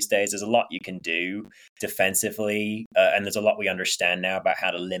goalkeeper these days. There's a lot you can do defensively, and there's a lot we understand now about how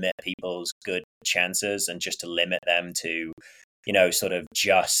to limit people's good chances and just to limit them to, sort of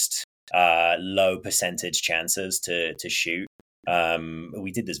just low percentage chances to shoot.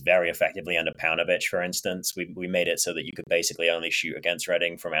 We did this very effectively under Paunovic, for instance. We made it so that you could basically only shoot against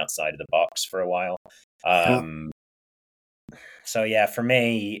Reading from outside of the box for a while. So yeah, for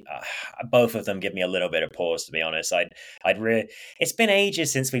me, both of them give me a little bit of pause, to be honest. It's been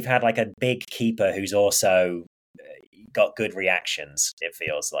ages since we've had like a big keeper who's also got good reactions. It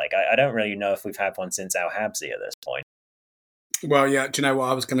feels like I don't really know if we've had one since Al Habsi at this point. Well, yeah. Do you know what?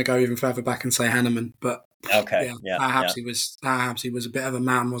 I was going to go even further back and say Hanneman, but Okay, Perhaps he was a bit of a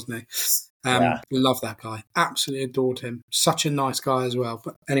man, wasn't he? yeah, Love that guy. Absolutely adored him. Such a nice guy as well.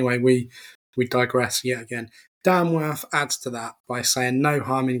 But anyway, we digress yet again. Dan Worth adds to that by saying no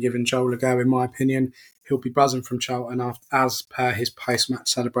harm in giving Joel a go. In my opinion, he'll be buzzing from Charlton as per his post-match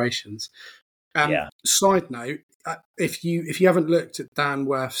celebrations. yeah. Side note: if you haven't looked at Dan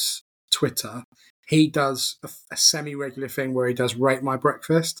Worth's Twitter, he does a semi-regular thing where he does rate my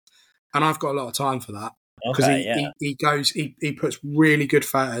breakfast, and I've got a lot of time for that because Okay, yeah. he puts really good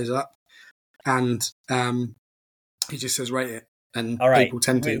photos up, and he just says rate it, and All right. people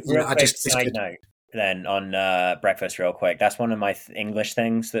tend to. Real quick It's side good. note then on breakfast, real quick. That's one of my English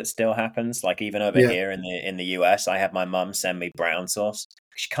things that still happens. Like even over here in the US, I have my mum send me brown sauce.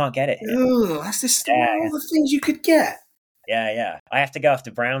 She can't get it here. Oh, that's all Yeah. the things you could get. Yeah. I have to go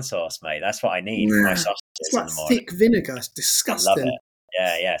after brown sauce, mate. That's what I need for my sausages It's in like the morning. thick vinegar. It's I love disgusting. it.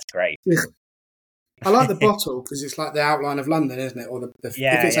 Yeah, it's great. I like the bottle because it's like the outline of London, isn't it? Or if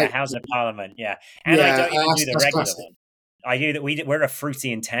it's House of Parliament, yeah. And I don't even do the regular classic. one. I do that. We're a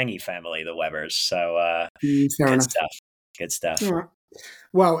fruity and tangy family, the Webbers. So Fair good enough. stuff. Good stuff. All right.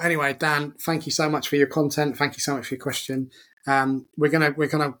 Well, anyway, Dan, thank you so much for your content. Thank you so much for your question. We're gonna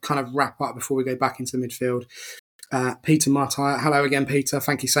kind of wrap up before we go back into the midfield. Peter Martyr, hello again, Peter.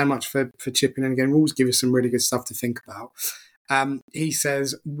 Thank you so much for chipping in again. Rules give us some really good stuff to think about. He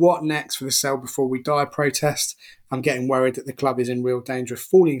says, what next for the Sell Before We Die protest? I'm getting worried that the club is in real danger of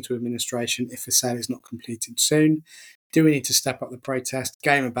falling into administration if the sale is not completed soon. Do we need to step up the protest?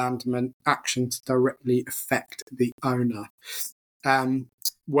 Game abandonment, action to directly affect the owner.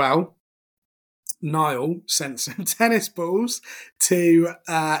 Well, Niall sent some tennis balls to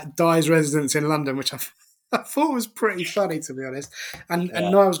Di's residence in London, which I thought was pretty funny, to be honest. And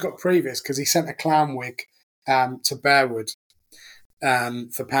Niall's got previous because he sent a clown wig to Bearwood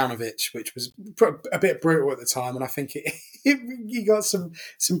for Paunovic, which was a bit brutal at the time, and I think he got some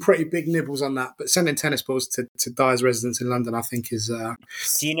pretty big nibbles on that. But sending tennis balls to Di's residence in London, I think is.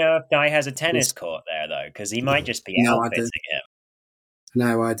 Do you know if Di has a tennis court there though? Because he might just be outfitting him.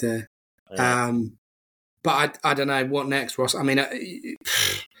 No idea. Yeah. But I don't know what next, Ross. I mean,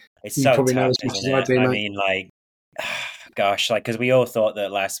 it's so tough, isn't it? I mean, like, gosh, like because we all thought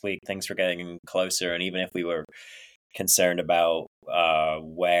that last week things were getting closer, and even if we were concerned about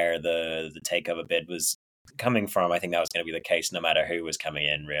where the takeover bid was coming from, I think that was going to be the case no matter who was coming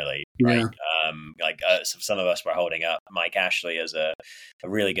in, really, right? So some of us were holding up Mike Ashley as a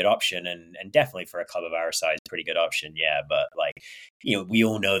really good option, and definitely for a club of our size, pretty good option, yeah. But like, we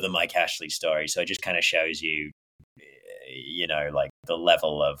all know the Mike Ashley story, so it just kind of shows you, like the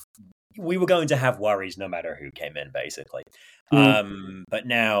level of we were going to have worries no matter who came in, basically. But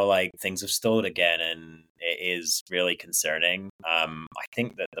now, like, things have stalled again, and it is really concerning. I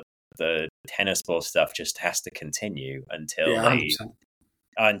think that the tennis ball stuff just has to continue until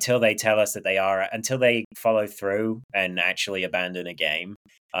they tell us that until they follow through and actually abandon a game.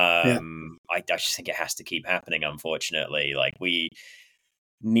 I just think it has to keep happening, unfortunately. Like, we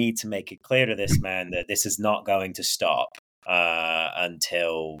need to make it clear to this man that this is not going to stop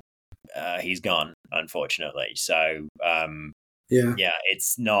until he's gone, unfortunately. So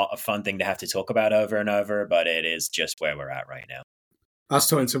it's not a fun thing to have to talk about over and over, but it is just where we're at right now. I was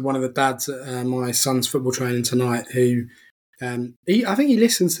talking to one of the dads at my son's football training tonight who I think he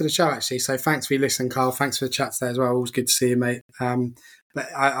listens to the show, actually. So thanks for your listening, Carl. Thanks for the chats there as well. Always good to see you, mate. But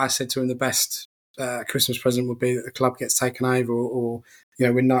I said to him the best Christmas present would be that the club gets taken over, or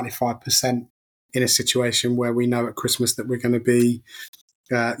we're 95% in a situation where we know at Christmas that we're going to be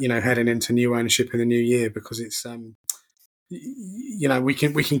heading into new ownership in the new year, because it's we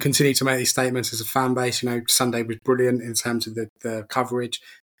can continue to make these statements as a fan base. Sunday was brilliant in terms of the coverage.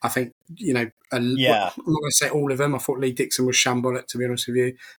 I think I'm not going to say all of them. I thought Lee Dixon was shambolic, to be honest with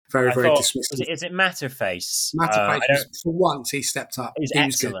you. Very dismissive. Is it Matterface? Matterface, for once he stepped up. He was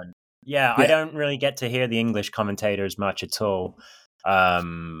excellent. Yeah, I don't really get to hear the English commentators much at all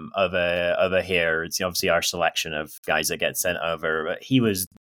over here. It's obviously our selection of guys that get sent over, but he was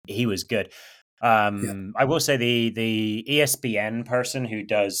good. I will say the ESPN person who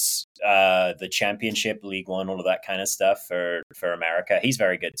does the Championship, League One, all of that kind of stuff for America, he's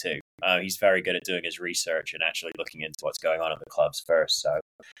very good too. He's very good at doing his research and actually looking into what's going on at the clubs first. So,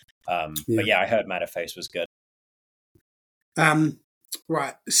 but I heard Matterface was good.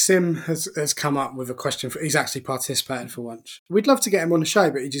 Right, Sim has come up with a question. He's actually participated for once. We'd love to get him on the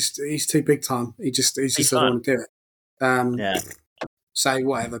show, but he's too big time. He just doesn't want to do it. Say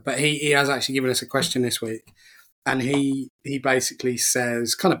whatever, but he has actually given us a question this week, and he basically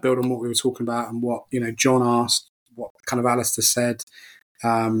says, kind of build on what we were talking about and what John asked, what kind of Alistair said,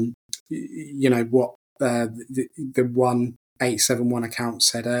 what the 1871 account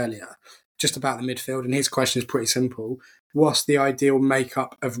said earlier, just about the midfield. And his question is pretty simple. What's the ideal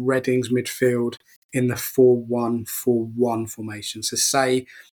makeup of Reading's midfield in the 4-1-4-1 formation? So say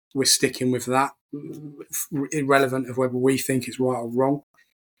we're sticking with that, irrelevant of whether we think it's right or wrong.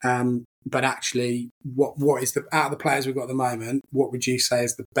 But actually, what is out of the players we've got at the moment, what would you say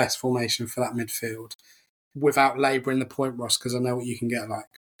is the best formation for that midfield without labouring the point, Ross? Because I know what you can get like.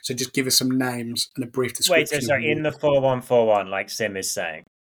 So just give us some names and a brief description. Wait, so sorry, in the 4-1-4-1, like Sim is saying?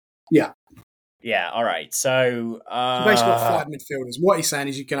 Yeah. Yeah, all right. So you basically got 5 midfielders. What he's saying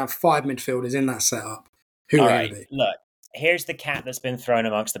is you can have 5 midfielders in that setup. Who are they? Look, here's the cat that's been thrown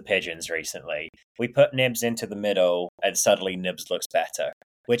amongst the pigeons recently. We put Nibs into the middle, and suddenly Nibs looks better,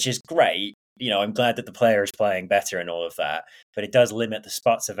 which is great. I'm glad that the player is playing better and all of that, but it does limit the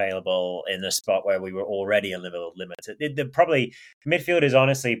spots available in the spot where we were already a little limited. Midfield is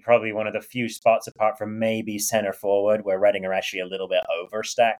honestly probably one of the few spots apart from maybe centre forward where Reading are actually a little bit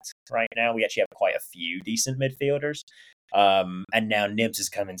overstacked right now. We actually have quite a few decent midfielders. And now Nibs has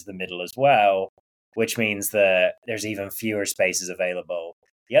come into the middle as well, which means that there's even fewer spaces available.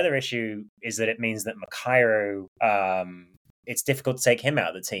 The other issue is that it means that Makairo, it's difficult to take him out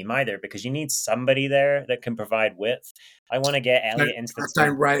of the team either, because you need somebody there that can provide width. I want to get Elliot into the team. I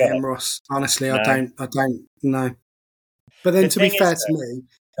don't rate him, Ross. Honestly, no. I don't know. But then, to be fair to me,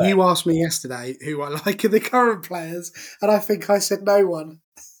 you asked me yesterday who I like of the current players, and I think I said no one.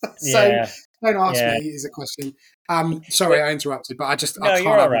 So don't ask me is a question. Sorry, I interrupted, but I can't have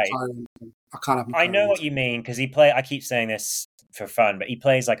Makairo. I can't have Makairo. I know what you mean, because I keep saying this for fun, but he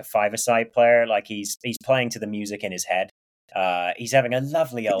plays like a five-a-side player. Like he's playing to the music in his head. He's having a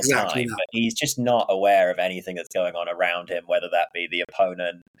lovely old time, but he's just not aware of anything that's going on around him, whether that be the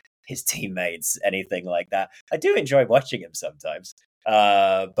opponent, his teammates, anything like that. I do enjoy watching him sometimes,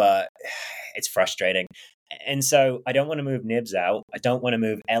 but it's frustrating. And so I don't want to move Nibs out. I don't want to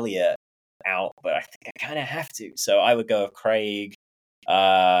move Elliot out, but I think I kind of have to. So I would go with Craig.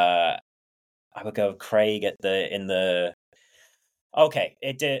 Craig Craig at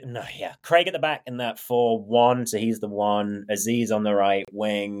the back in that 4-1, so he's the one. Aziz on the right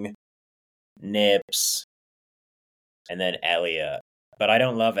wing, Nibs, and then Elliot. But I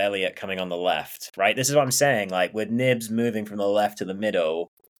don't love Elliot coming on the left, right? This is what I'm saying. Like, with Nibs moving from the left to the middle,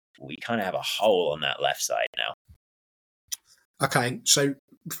 we kind of have a hole on that left side now. Okay, so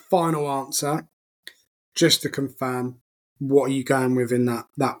final answer, just to confirm, what are you going with in that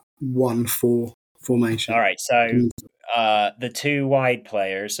 1-4 formation? All right, so the 2 wide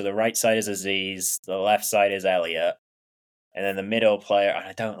players, so the right side is Aziz, the left side is Elliot, and then the middle player, and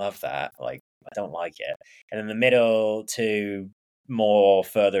I don't love that, I don't like it. And then the middle 2 more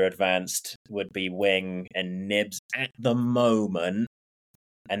further advanced would be Wing and Nibs at the moment,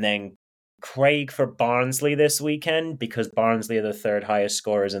 and then Craig for Barnsley this weekend, because Barnsley are the 3rd highest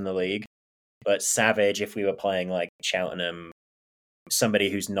scorers in the league, but Savage if we were playing like Cheltenham, somebody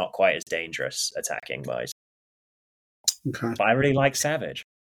who's not quite as dangerous attacking wise. Okay. But I really like Savage.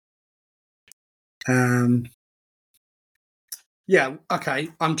 Yeah, okay.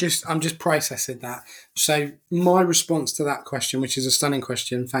 I'm just processing that. So my response to that question, which is a stunning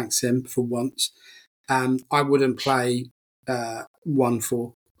question, thanks Sim for once, I wouldn't play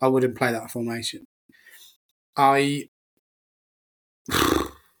 1-4. I wouldn't play that formation. What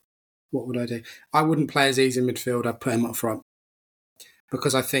would I do? I wouldn't play Aziz in midfield. I'd put him up front,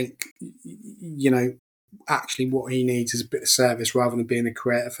 because I think, actually what he needs is a bit of service rather than being a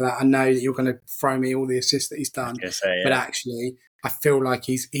creator for that. I know that you're going to throw me all the assists that he's done, but actually I feel like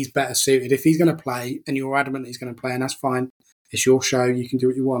he's better suited. If he's going to play and you're adamant he's going to play, and that's fine, it's your show, you can do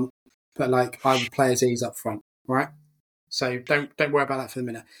what you want, but I would play Aziz up front, right? So don't worry about that for the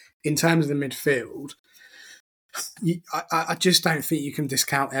minute. In terms of the midfield, I just don't think you can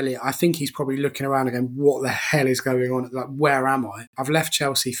discount Elliot. I think he's probably looking around and going, what the hell is going on? Like, where am I? I've left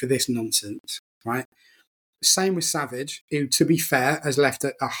Chelsea for this nonsense, right? Same with Savage, who, to be fair, has left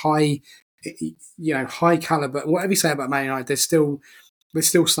a high caliber. Whatever you say about Man United, there's still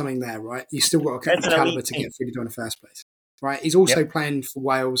something there, right? You still got a caliber to get through to do in the first place, right? He's also playing for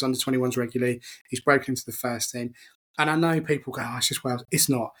Wales under 21s regularly. He's broken into the first team, and I know people go, "Oh, it's just Wales." It's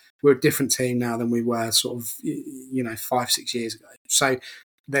not. We're a different team now than we were sort of 5-6 years ago. So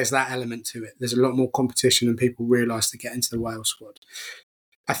there's that element to it. There's a lot more competition than people realise to get into the Wales squad.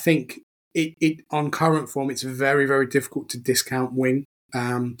 I think. It on current form, it's very, very difficult to discount Wing.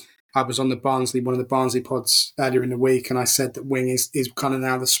 I was on one of the Barnsley pods earlier in the week, and I said that Wing is kind of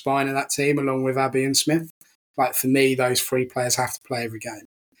now the spine of that team, along with Abbey and Smith. Like, for me, those 3 players have to play every game.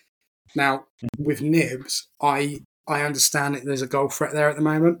 Now, with Nibs, I I understand that there's a goal threat there at the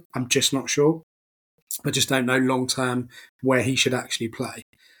moment. I'm just not sure. I just don't know long term where he should actually play.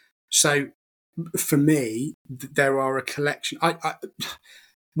 So for me, there are a collection.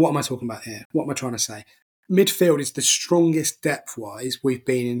 What am I talking about here? What am I trying to say? Midfield is the strongest depth wise we've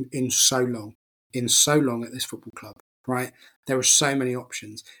been in so long, at this football club, right? There are so many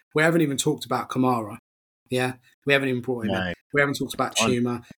options. We haven't even talked about Kamara. Yeah, we haven't even brought him in. We haven't talked about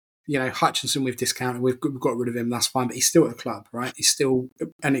Chuma. Hutchinson we've discounted. We've got rid of him. That's fine, but he's still at the club, right? He's still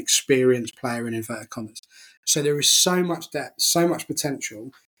an experienced player in inverted commas. So there is so much depth, so much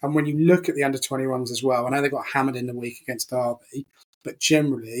potential. And when you look at the under-21s as well, I know they got hammered in the week against Derby, but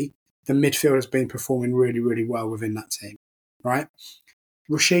generally the midfield has been performing really, really well within that team, right?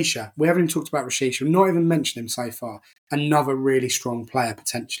 Rashisha, we haven't even talked about Rashisha. We've not even mentioned him so far. Another really strong player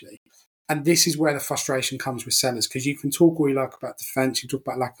potentially. And this is where the frustration comes with Sellers, because you can talk all you like about defence, you talk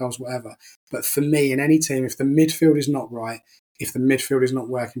about lack goals, whatever. But for me, in any team, if the midfield is not right, if the midfield is not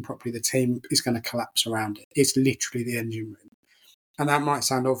working properly, the team is going to collapse around it. It's literally the engine room. And that might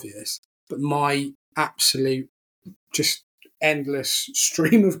sound obvious, but my absolute just endless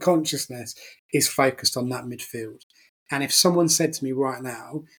stream of consciousness is focused on that midfield. And if someone said to me right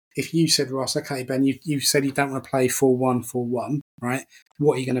now, if you said, Ross, okay, Ben, you said you don't want to play 4-1-4-1, right?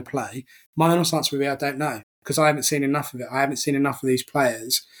 What are you going to play? My honest answer would be, I don't know, because I haven't seen enough of it. I haven't seen enough of these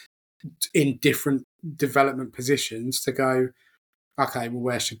players in different development positions to go, okay, well,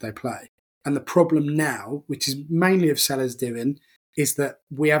 where should they play? And the problem now, which is mainly of Sellers doing, is that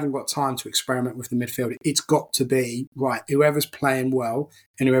we haven't got time to experiment with the midfield. It's got to be, right, whoever's playing well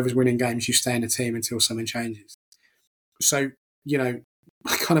and whoever's winning games, you stay in the team until something changes. So,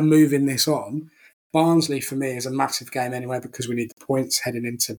 kind of moving this on, Barnsley for me is a massive game anyway, because we need the points heading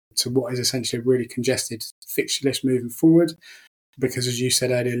into what is essentially a really congested fixture list moving forward, because as you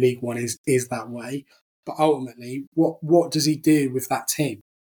said earlier, League One is that way. But ultimately, what does he do with that team?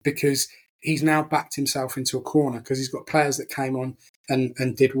 Because he's now backed himself into a corner, because he's got players that came on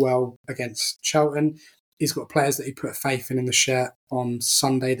and did well against Charlton. He's got players that he put faith in the shirt on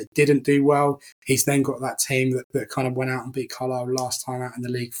Sunday that didn't do well. He's then got that team that kind of went out and beat Carlisle last time out in the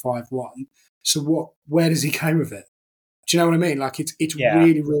league 5-1. So where does he go with it? Do you know what I mean? Like it's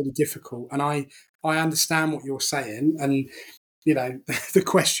really, really difficult. And I understand what you're saying. And, the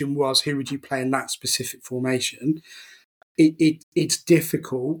question was, who would you play in that specific formation? It's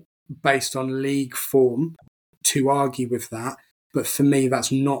difficult based on league form to argue with that. But for me,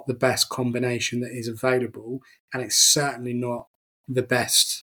 that's not the best combination that is available. And it's certainly not the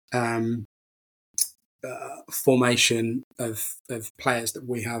best formation of players that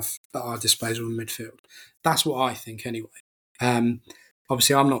we have at our disposal in midfield. That's what I think anyway.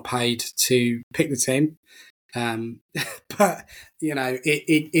 Obviously, I'm not paid to pick the team. But,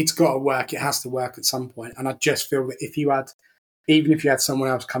 it's got to work. It has to work at some point. And I just feel that even if you had someone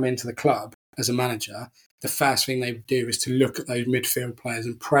else come into the club as a manager, the first thing they would do is to look at those midfield players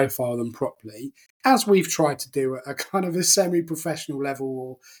and profile them properly, as we've tried to do at a kind of a semi-professional level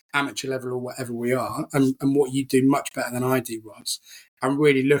or amateur level or whatever we are, and what you do much better than I do, Ross, and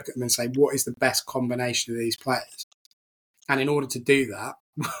really look at them and say, what is the best combination of these players? And in order to do that,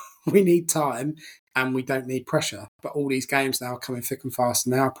 we need time and we don't need pressure. But all these games now are coming thick and fast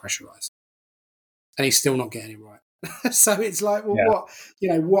and they are pressurised. And he's still not getting it right. So it's like, well,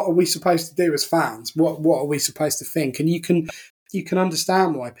 what are we supposed to do as fans? What are we supposed to think? And you can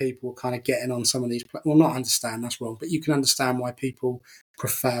understand why people are kind of getting on some of these. Well, not understand, that's wrong, but you can understand why people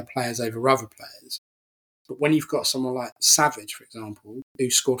prefer players over other players. But when you've got someone like Savage, for example, who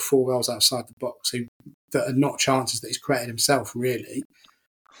scored 4 goals outside the box, that are not chances that he's created himself, really,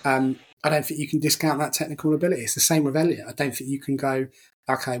 I don't think you can discount that technical ability. It's the same with Elliott. I don't think you can go,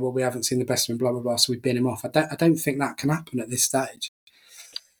 okay, well, we haven't seen the best of him, blah, blah, blah, so we bin him off. I don't think that can happen at this stage.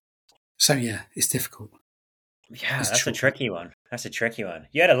 So, yeah, it's difficult. Yeah, that's a tricky one. That's a tricky one.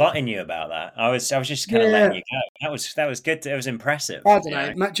 You had a lot in you about that. I was just kind of letting you go. That was good. It was impressive. I don't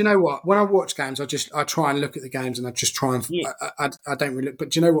know. Matt, do you know what? When I watch games, I try and look at the games and I just try and I don't really. But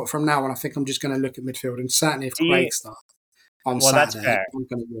do you know what? From now on, I think I'm just going to look at midfield, and certainly if Craig starts on Saturday, that's fair. I'm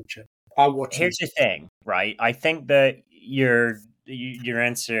going to watch it. I'll watch it. Here's the thing, right? I think that your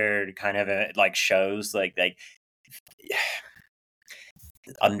answer kind of shows like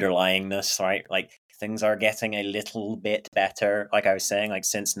underlyingness, right? Like things are getting a little bit better. Like I was saying, like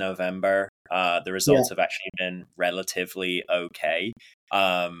since November, the results have actually been relatively okay.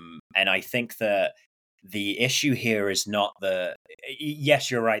 And I think that the issue here is not yes,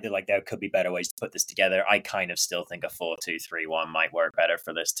 you're right that like there could be better ways to put this together. I kind of still think a 4-2-3-1 might work better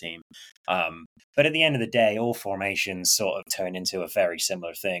for this team. But at the end of the day, all formations sort of turn into a very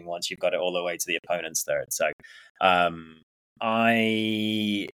similar thing once you've got it all the way to the opponent's third. So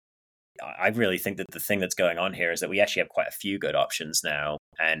I really think that the thing that's going on here is that we actually have quite a few good options now,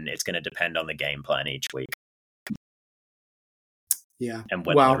 and it's going to depend on the game plan each week. Yeah. And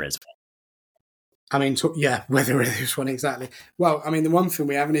whether there is one. I mean, whether there is one, exactly. Well, I mean, the one thing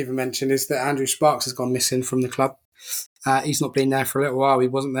we haven't even mentioned is that Andrew Sparks has gone missing from the club. He's not been there for a little while. He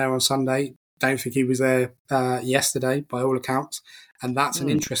wasn't there on Sunday. Don't think he was there yesterday, by all accounts. And that's an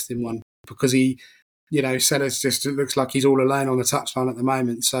interesting one because he, Sellers it looks like he's all alone on the touchline at the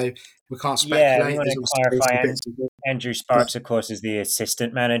moment. So we can't speculate. Yeah, we want to clarify. Andrew Sparks, of course, is the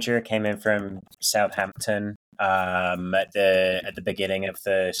assistant manager. Came in from Southampton at the beginning of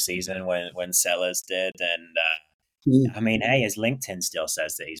the season when Sellers did, and I mean, hey, his LinkedIn still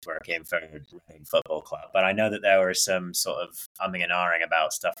says that he's working for Reading Football Club, but I know that there was some sort of umming and ahhing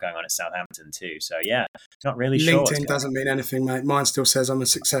about stuff going on at Southampton too. So yeah, not really sure. LinkedIn doesn't mean anything, mate. Mine still says I'm a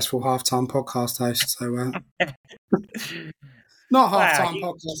successful halftime podcast host. So not halftime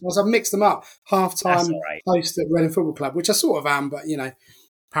podcast. I've mixed them up. Halftime host at Reading Football Club, which I sort of am, but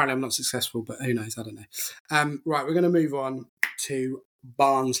apparently I'm not successful. But who knows? I don't know. Right, we're going to move on to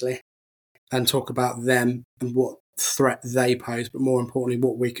Barnsley and talk about them and what threat they pose, but more importantly,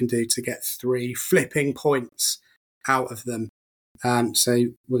 what we can do to get 3 flipping points out of them. So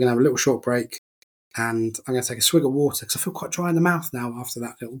we're going to have a little short break, and I'm going to take a swig of water because I feel quite dry in the mouth now after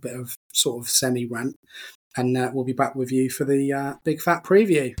that little bit of sort of semi-rant. And we'll be back with you for the big fat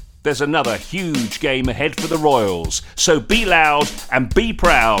preview. There's another huge game ahead for the Royals, so be loud and be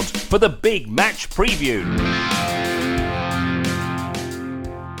proud for the big match preview.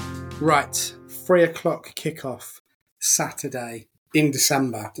 Right, 3 o'clock kickoff Saturday in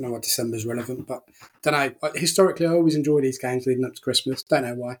December. I don't know why December's relevant, but don't know. Historically, I always enjoy these games leading up to Christmas. Don't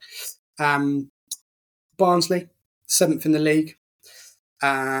know why. Barnsley, 7th in the league.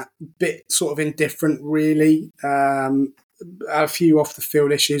 Bit sort of indifferent, really. A few off the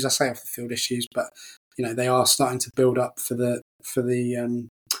field issues. I say off the field issues, but they are starting to build up for the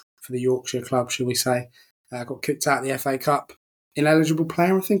Yorkshire club, shall we say? Got kicked out of the FA Cup. Ineligible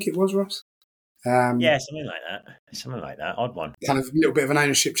player, I think it was, Ross. Yeah, something like that. Odd one. Kind of a little bit of an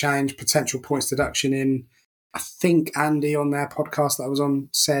ownership change, potential points deduction in. I think Andy on their podcast that I was on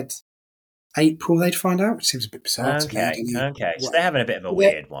said April they'd find out, which seems a bit bizarre to me. Okay. So they're having a bit of a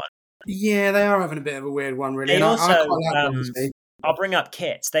weird one. Yeah, they are having a bit of a weird one, really. They also, I quite like I'll bring up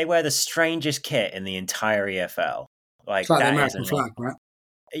kits. They wear the strangest kit in the entire EFL. It's like the American flag, right?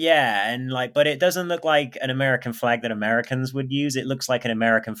 Yeah, and but it doesn't look like an American flag that Americans would use. It looks like an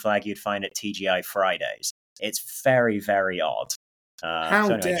American flag you'd find at TGI Fridays. It's very, very odd.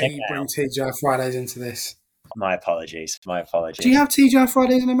 How dare you bring TGI Fridays into this? My apologies. Do you have TGI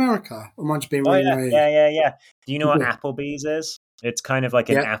Fridays in America? Or am I just being really naive? Yeah. Do you know what Applebee's is? It's kind of like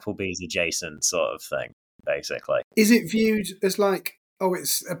an Applebee's adjacent sort of thing, basically. Is it viewed as like,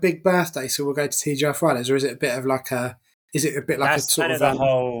 it's a big birthday, so we'll go to TGI Fridays, or is it a bit of like a? Is it a bit like that's a sort kind of the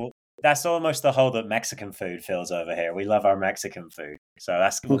whole? That's almost the whole that Mexican food feels over here. We love our Mexican food, so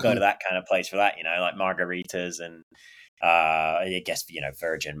we'll go to that kind of place for that. Like margaritas and I guess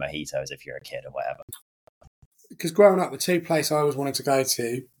virgin mojitos if you're a kid or whatever. Because growing up, the 2 places I always wanted to go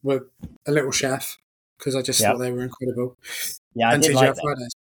to were a Little Chef, because I just thought they were incredible. Yeah, and TGI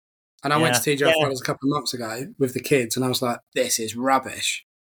Fridays. And I went to TGI Fridays a couple of months ago with the kids, and I was like, "This is rubbish."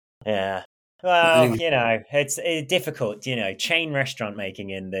 Yeah. Well, anyway. It's difficult, chain restaurant making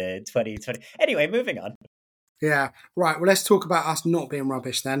in the 2020. Anyway, moving on. Yeah, right. Well, let's talk about us not being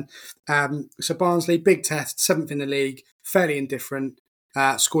rubbish then. So Barnsley, big test, 7th in the league, fairly indifferent.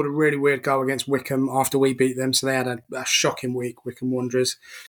 Scored a really weird goal against Wickham after we beat them, so they had a shocking week, Wickham Wanderers.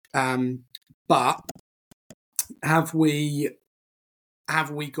 But have we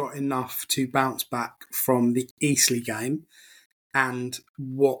got enough to bounce back from the Eastleigh game? And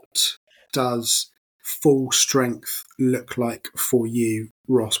what does full strength look like for you,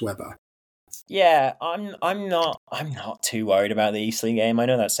 Ross Webber? Yeah, I'm not too worried about the Eastleigh game. I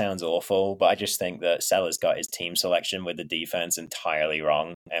know that sounds awful, but I just think that Sellers got his team selection with the defense entirely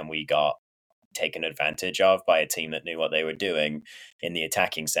wrong, and we got taken advantage of by a team that knew what they were doing in the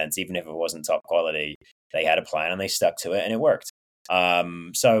attacking sense. Even if it wasn't top quality, they had a plan and they stuck to it, and it worked.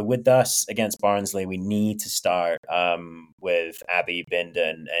 So with us against Barnsley, we need to start with Abbey,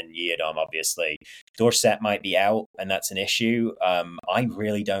 Bindon, and Yiadom, obviously. Dorset might be out, and that's an issue. I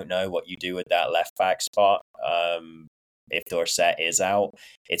really don't know what you do with that left back spot if Dorset is out,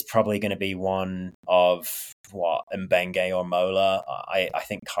 it's probably going to be one of Mbenge or Mola. I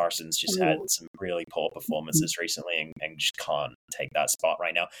think Carson's just had some really poor performances recently and just can't take that spot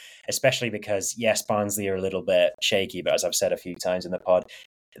right now, especially because, yes, Barnsley are a little bit shaky, but as I've said a few times in the pod,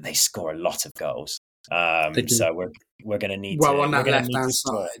 they score a lot of goals. So we're going to need to... on that left-hand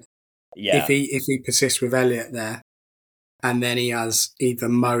side, yeah. if he persists with Elliott there, and then he has either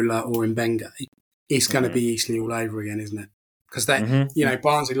Mola or Mbenge, it's going to be Eastleigh all over again, isn't it? Because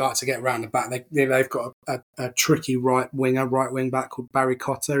Barnsley like to get around the back. They've got a tricky right wing back called Barry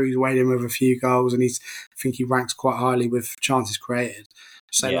Cotter, who's weighed in with a few goals, and I think he ranks quite highly with chances created.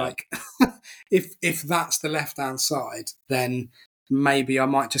 So if that's the left hand side, then maybe I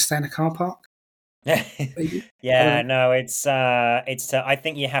might just stay in a car park. It's I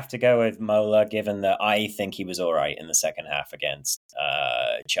think you have to go with Mola, given that I think he was all right in the second half against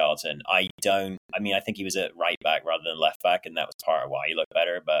Charlton. I think he was at right back rather than left back, and that was part of why he looked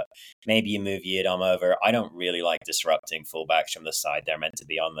better, but maybe you move Yiadom over. I don't really like disrupting fullbacks from the side they're meant to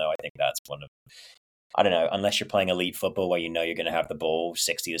be on, though. I think that's one of, I don't know, unless you're playing elite football where you're going to have the ball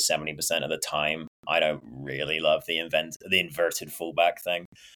 60 to 70% of the time, I don't really love the inverted fullback thing.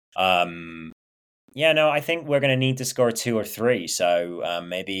 I think we're going to need to score 2 or 3. So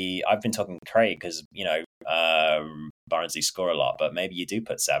maybe I've been talking to Craig because, Barnsley score a lot, but maybe you do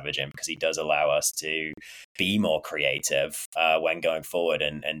put Savage in because he does allow us to be more creative when going forward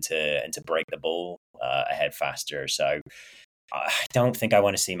and to break the ball ahead faster. So I don't think I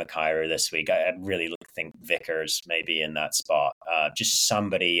want to see Macaira this week. I really think Vickers maybe in that spot. Just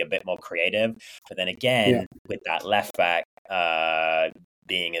somebody a bit more creative. But then again, with that left back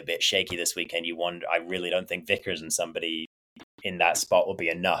being a bit shaky this weekend, I really don't think Vickers and somebody in that spot will be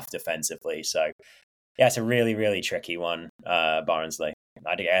enough defensively. So yeah, it's a really, really tricky one, Barnsley.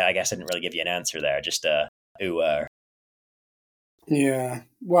 I guess I didn't really give you an answer there, just Yeah,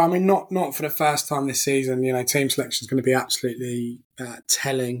 well, I mean, not for the first time this season. Team selection is going to be absolutely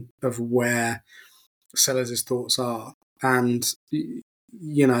telling of where Sellers' thoughts are, and you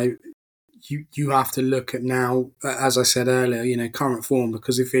have to look at now, as I said earlier, current form,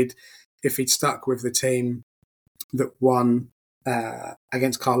 because if he'd stuck with the team that won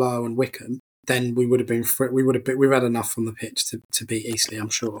against Carlisle and Wycombe, then we've had enough on the pitch to beat Eastleigh, I'm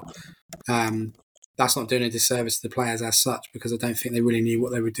sure. That's not doing a disservice to the players as such, because I don't think they really knew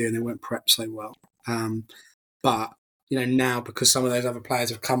what they were doing. They weren't prepped so well. But now, because some of those other players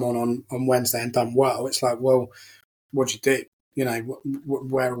have come on Wednesday and done well, it's like, well, what'd you do?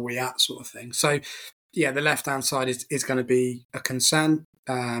 Where are we at, sort of thing. So, yeah, the left-hand side is going to be a concern.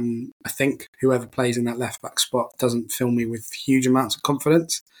 I think whoever plays in that left-back spot doesn't fill me with huge amounts of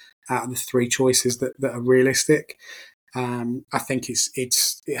confidence out of the 3 choices that are realistic. I think it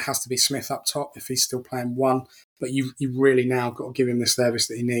has to be Smith up top if he's still playing 1, but you've really now got to give him the service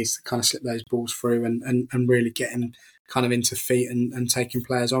that he needs to kind of slip those balls through and really get him kind of into feet and taking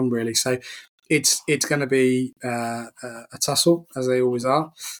players on, really. So it's going to be a tussle, as they always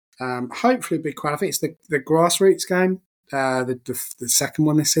are. Hopefully a big crowd. I think it's the grassroots game, the second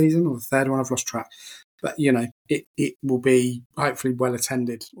one this season, or the third one. I've lost track. But, it will be hopefully well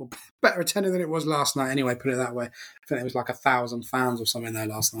attended, or better attended than it was last night anyway, put it that way. I think it was like 1,000 fans or something there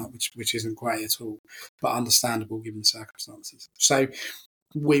last night, which isn't great at all, but understandable given the circumstances. So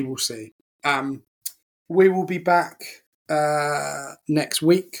we will see. We will be back next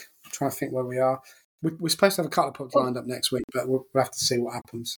week. I'm trying to think where we are. We're supposed to have a couple of pods lined up next week, but we'll have to see what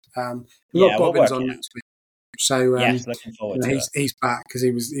happens. We've got Bobbins on next week. So yes, looking forward to it. He's back because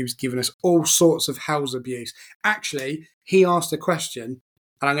he was giving us all sorts of hell's abuse. Actually, he asked a question,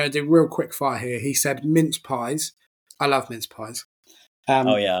 and I'm going to do real quick fire here. He said mince pies. I love mince pies. I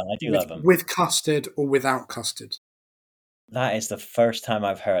do love them. With custard or without custard? That is the first time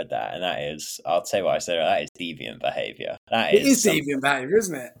I've heard that, and that is, I'll tell you what I said, that is deviant behaviour. It is deviant behaviour,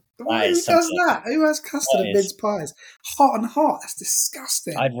 isn't it? Who does that? Who has custard and mince pies? Hot and hot. That's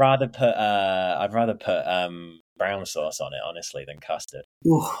disgusting. I'd rather put brown sauce on it, honestly, than custard.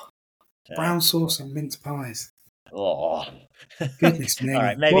 Brown sauce and mince pies. Oh, goodness me! All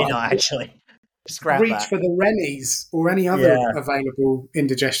right, maybe not actually. Reach for the Rennies or any other available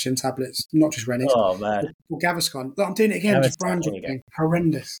indigestion tablets, not just Rennies. Oh man, or Gaviscon. Look, I'm doing it again. Just brand dropping.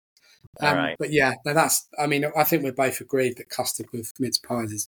 Horrendous. All right. But yeah, that's. I mean, I think we're both agreed that custard with mince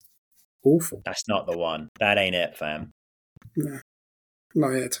pies is awful. That's not the one. That ain't it, fam. No,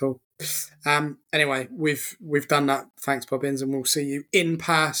 not it at all. Anyway, we've done that. Thanks, Bobbins, and we'll see you in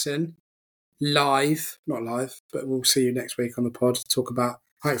person, not live, but we'll see you next week on the pod to talk about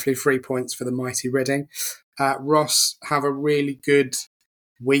hopefully 3 points for the mighty Reading. Ross, have a really good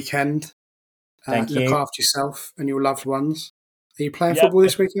weekend. Thank Look you. after yourself and your loved ones. Are you playing Yep. football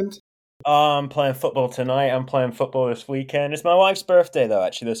this weekend? I'm playing football tonight. I'm playing football this weekend. It's my wife's birthday, though,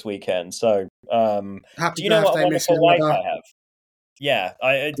 actually, this weekend. So, Happy do you know what a birthday, wonderful Mrs. wife Weber. I have? Yeah,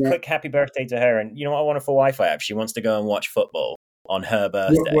 a Yeah. quick happy birthday to her. And you know what a wonderful wife I have? She wants to go and watch football on her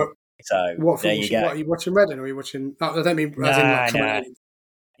birthday. So, What there football? you go. What are you watching? Reading or are you watching? No, I don't mean as in Nah, like coming nah. out.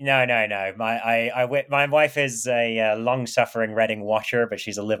 No. My wife is a long-suffering Reading watcher, but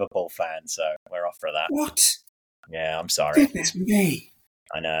she's a Liverpool fan, so we're off for that. What? Yeah, I'm sorry. Goodness me.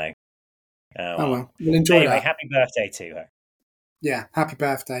 I know. Oh well, we'll enjoy anyway, that. happy birthday to her. Yeah, happy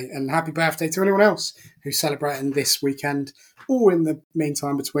birthday, and happy birthday to anyone else who's celebrating this weekend, or in the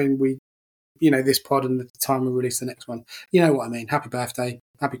meantime between this pod and the time we release the next one. You know what I mean? Happy birthday,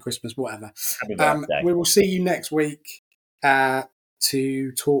 happy Christmas, whatever. Happy birthday. We will see you next week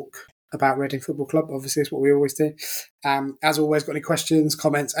to talk about Reading Football Club. Obviously, it's what we always do. As always, got any questions,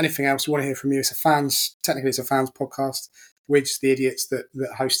 comments, anything else we want to hear from you? It's a fans podcast. We're just the idiots that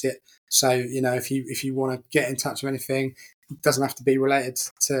host it. So, if you want to get in touch with anything, it doesn't have to be related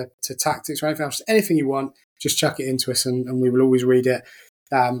to tactics or anything else. Anything you want, just chuck it into us and we will always read it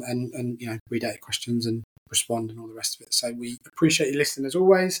and read out your questions and respond and all the rest of it. So we appreciate you listening as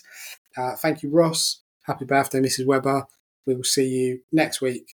always. Thank you, Ross. Happy birthday, Mrs. Weber. We will see you next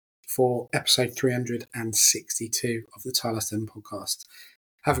week for episode 362 of the Tilehurst podcast.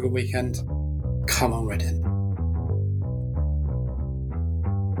 Have a good weekend. Come on, Reading.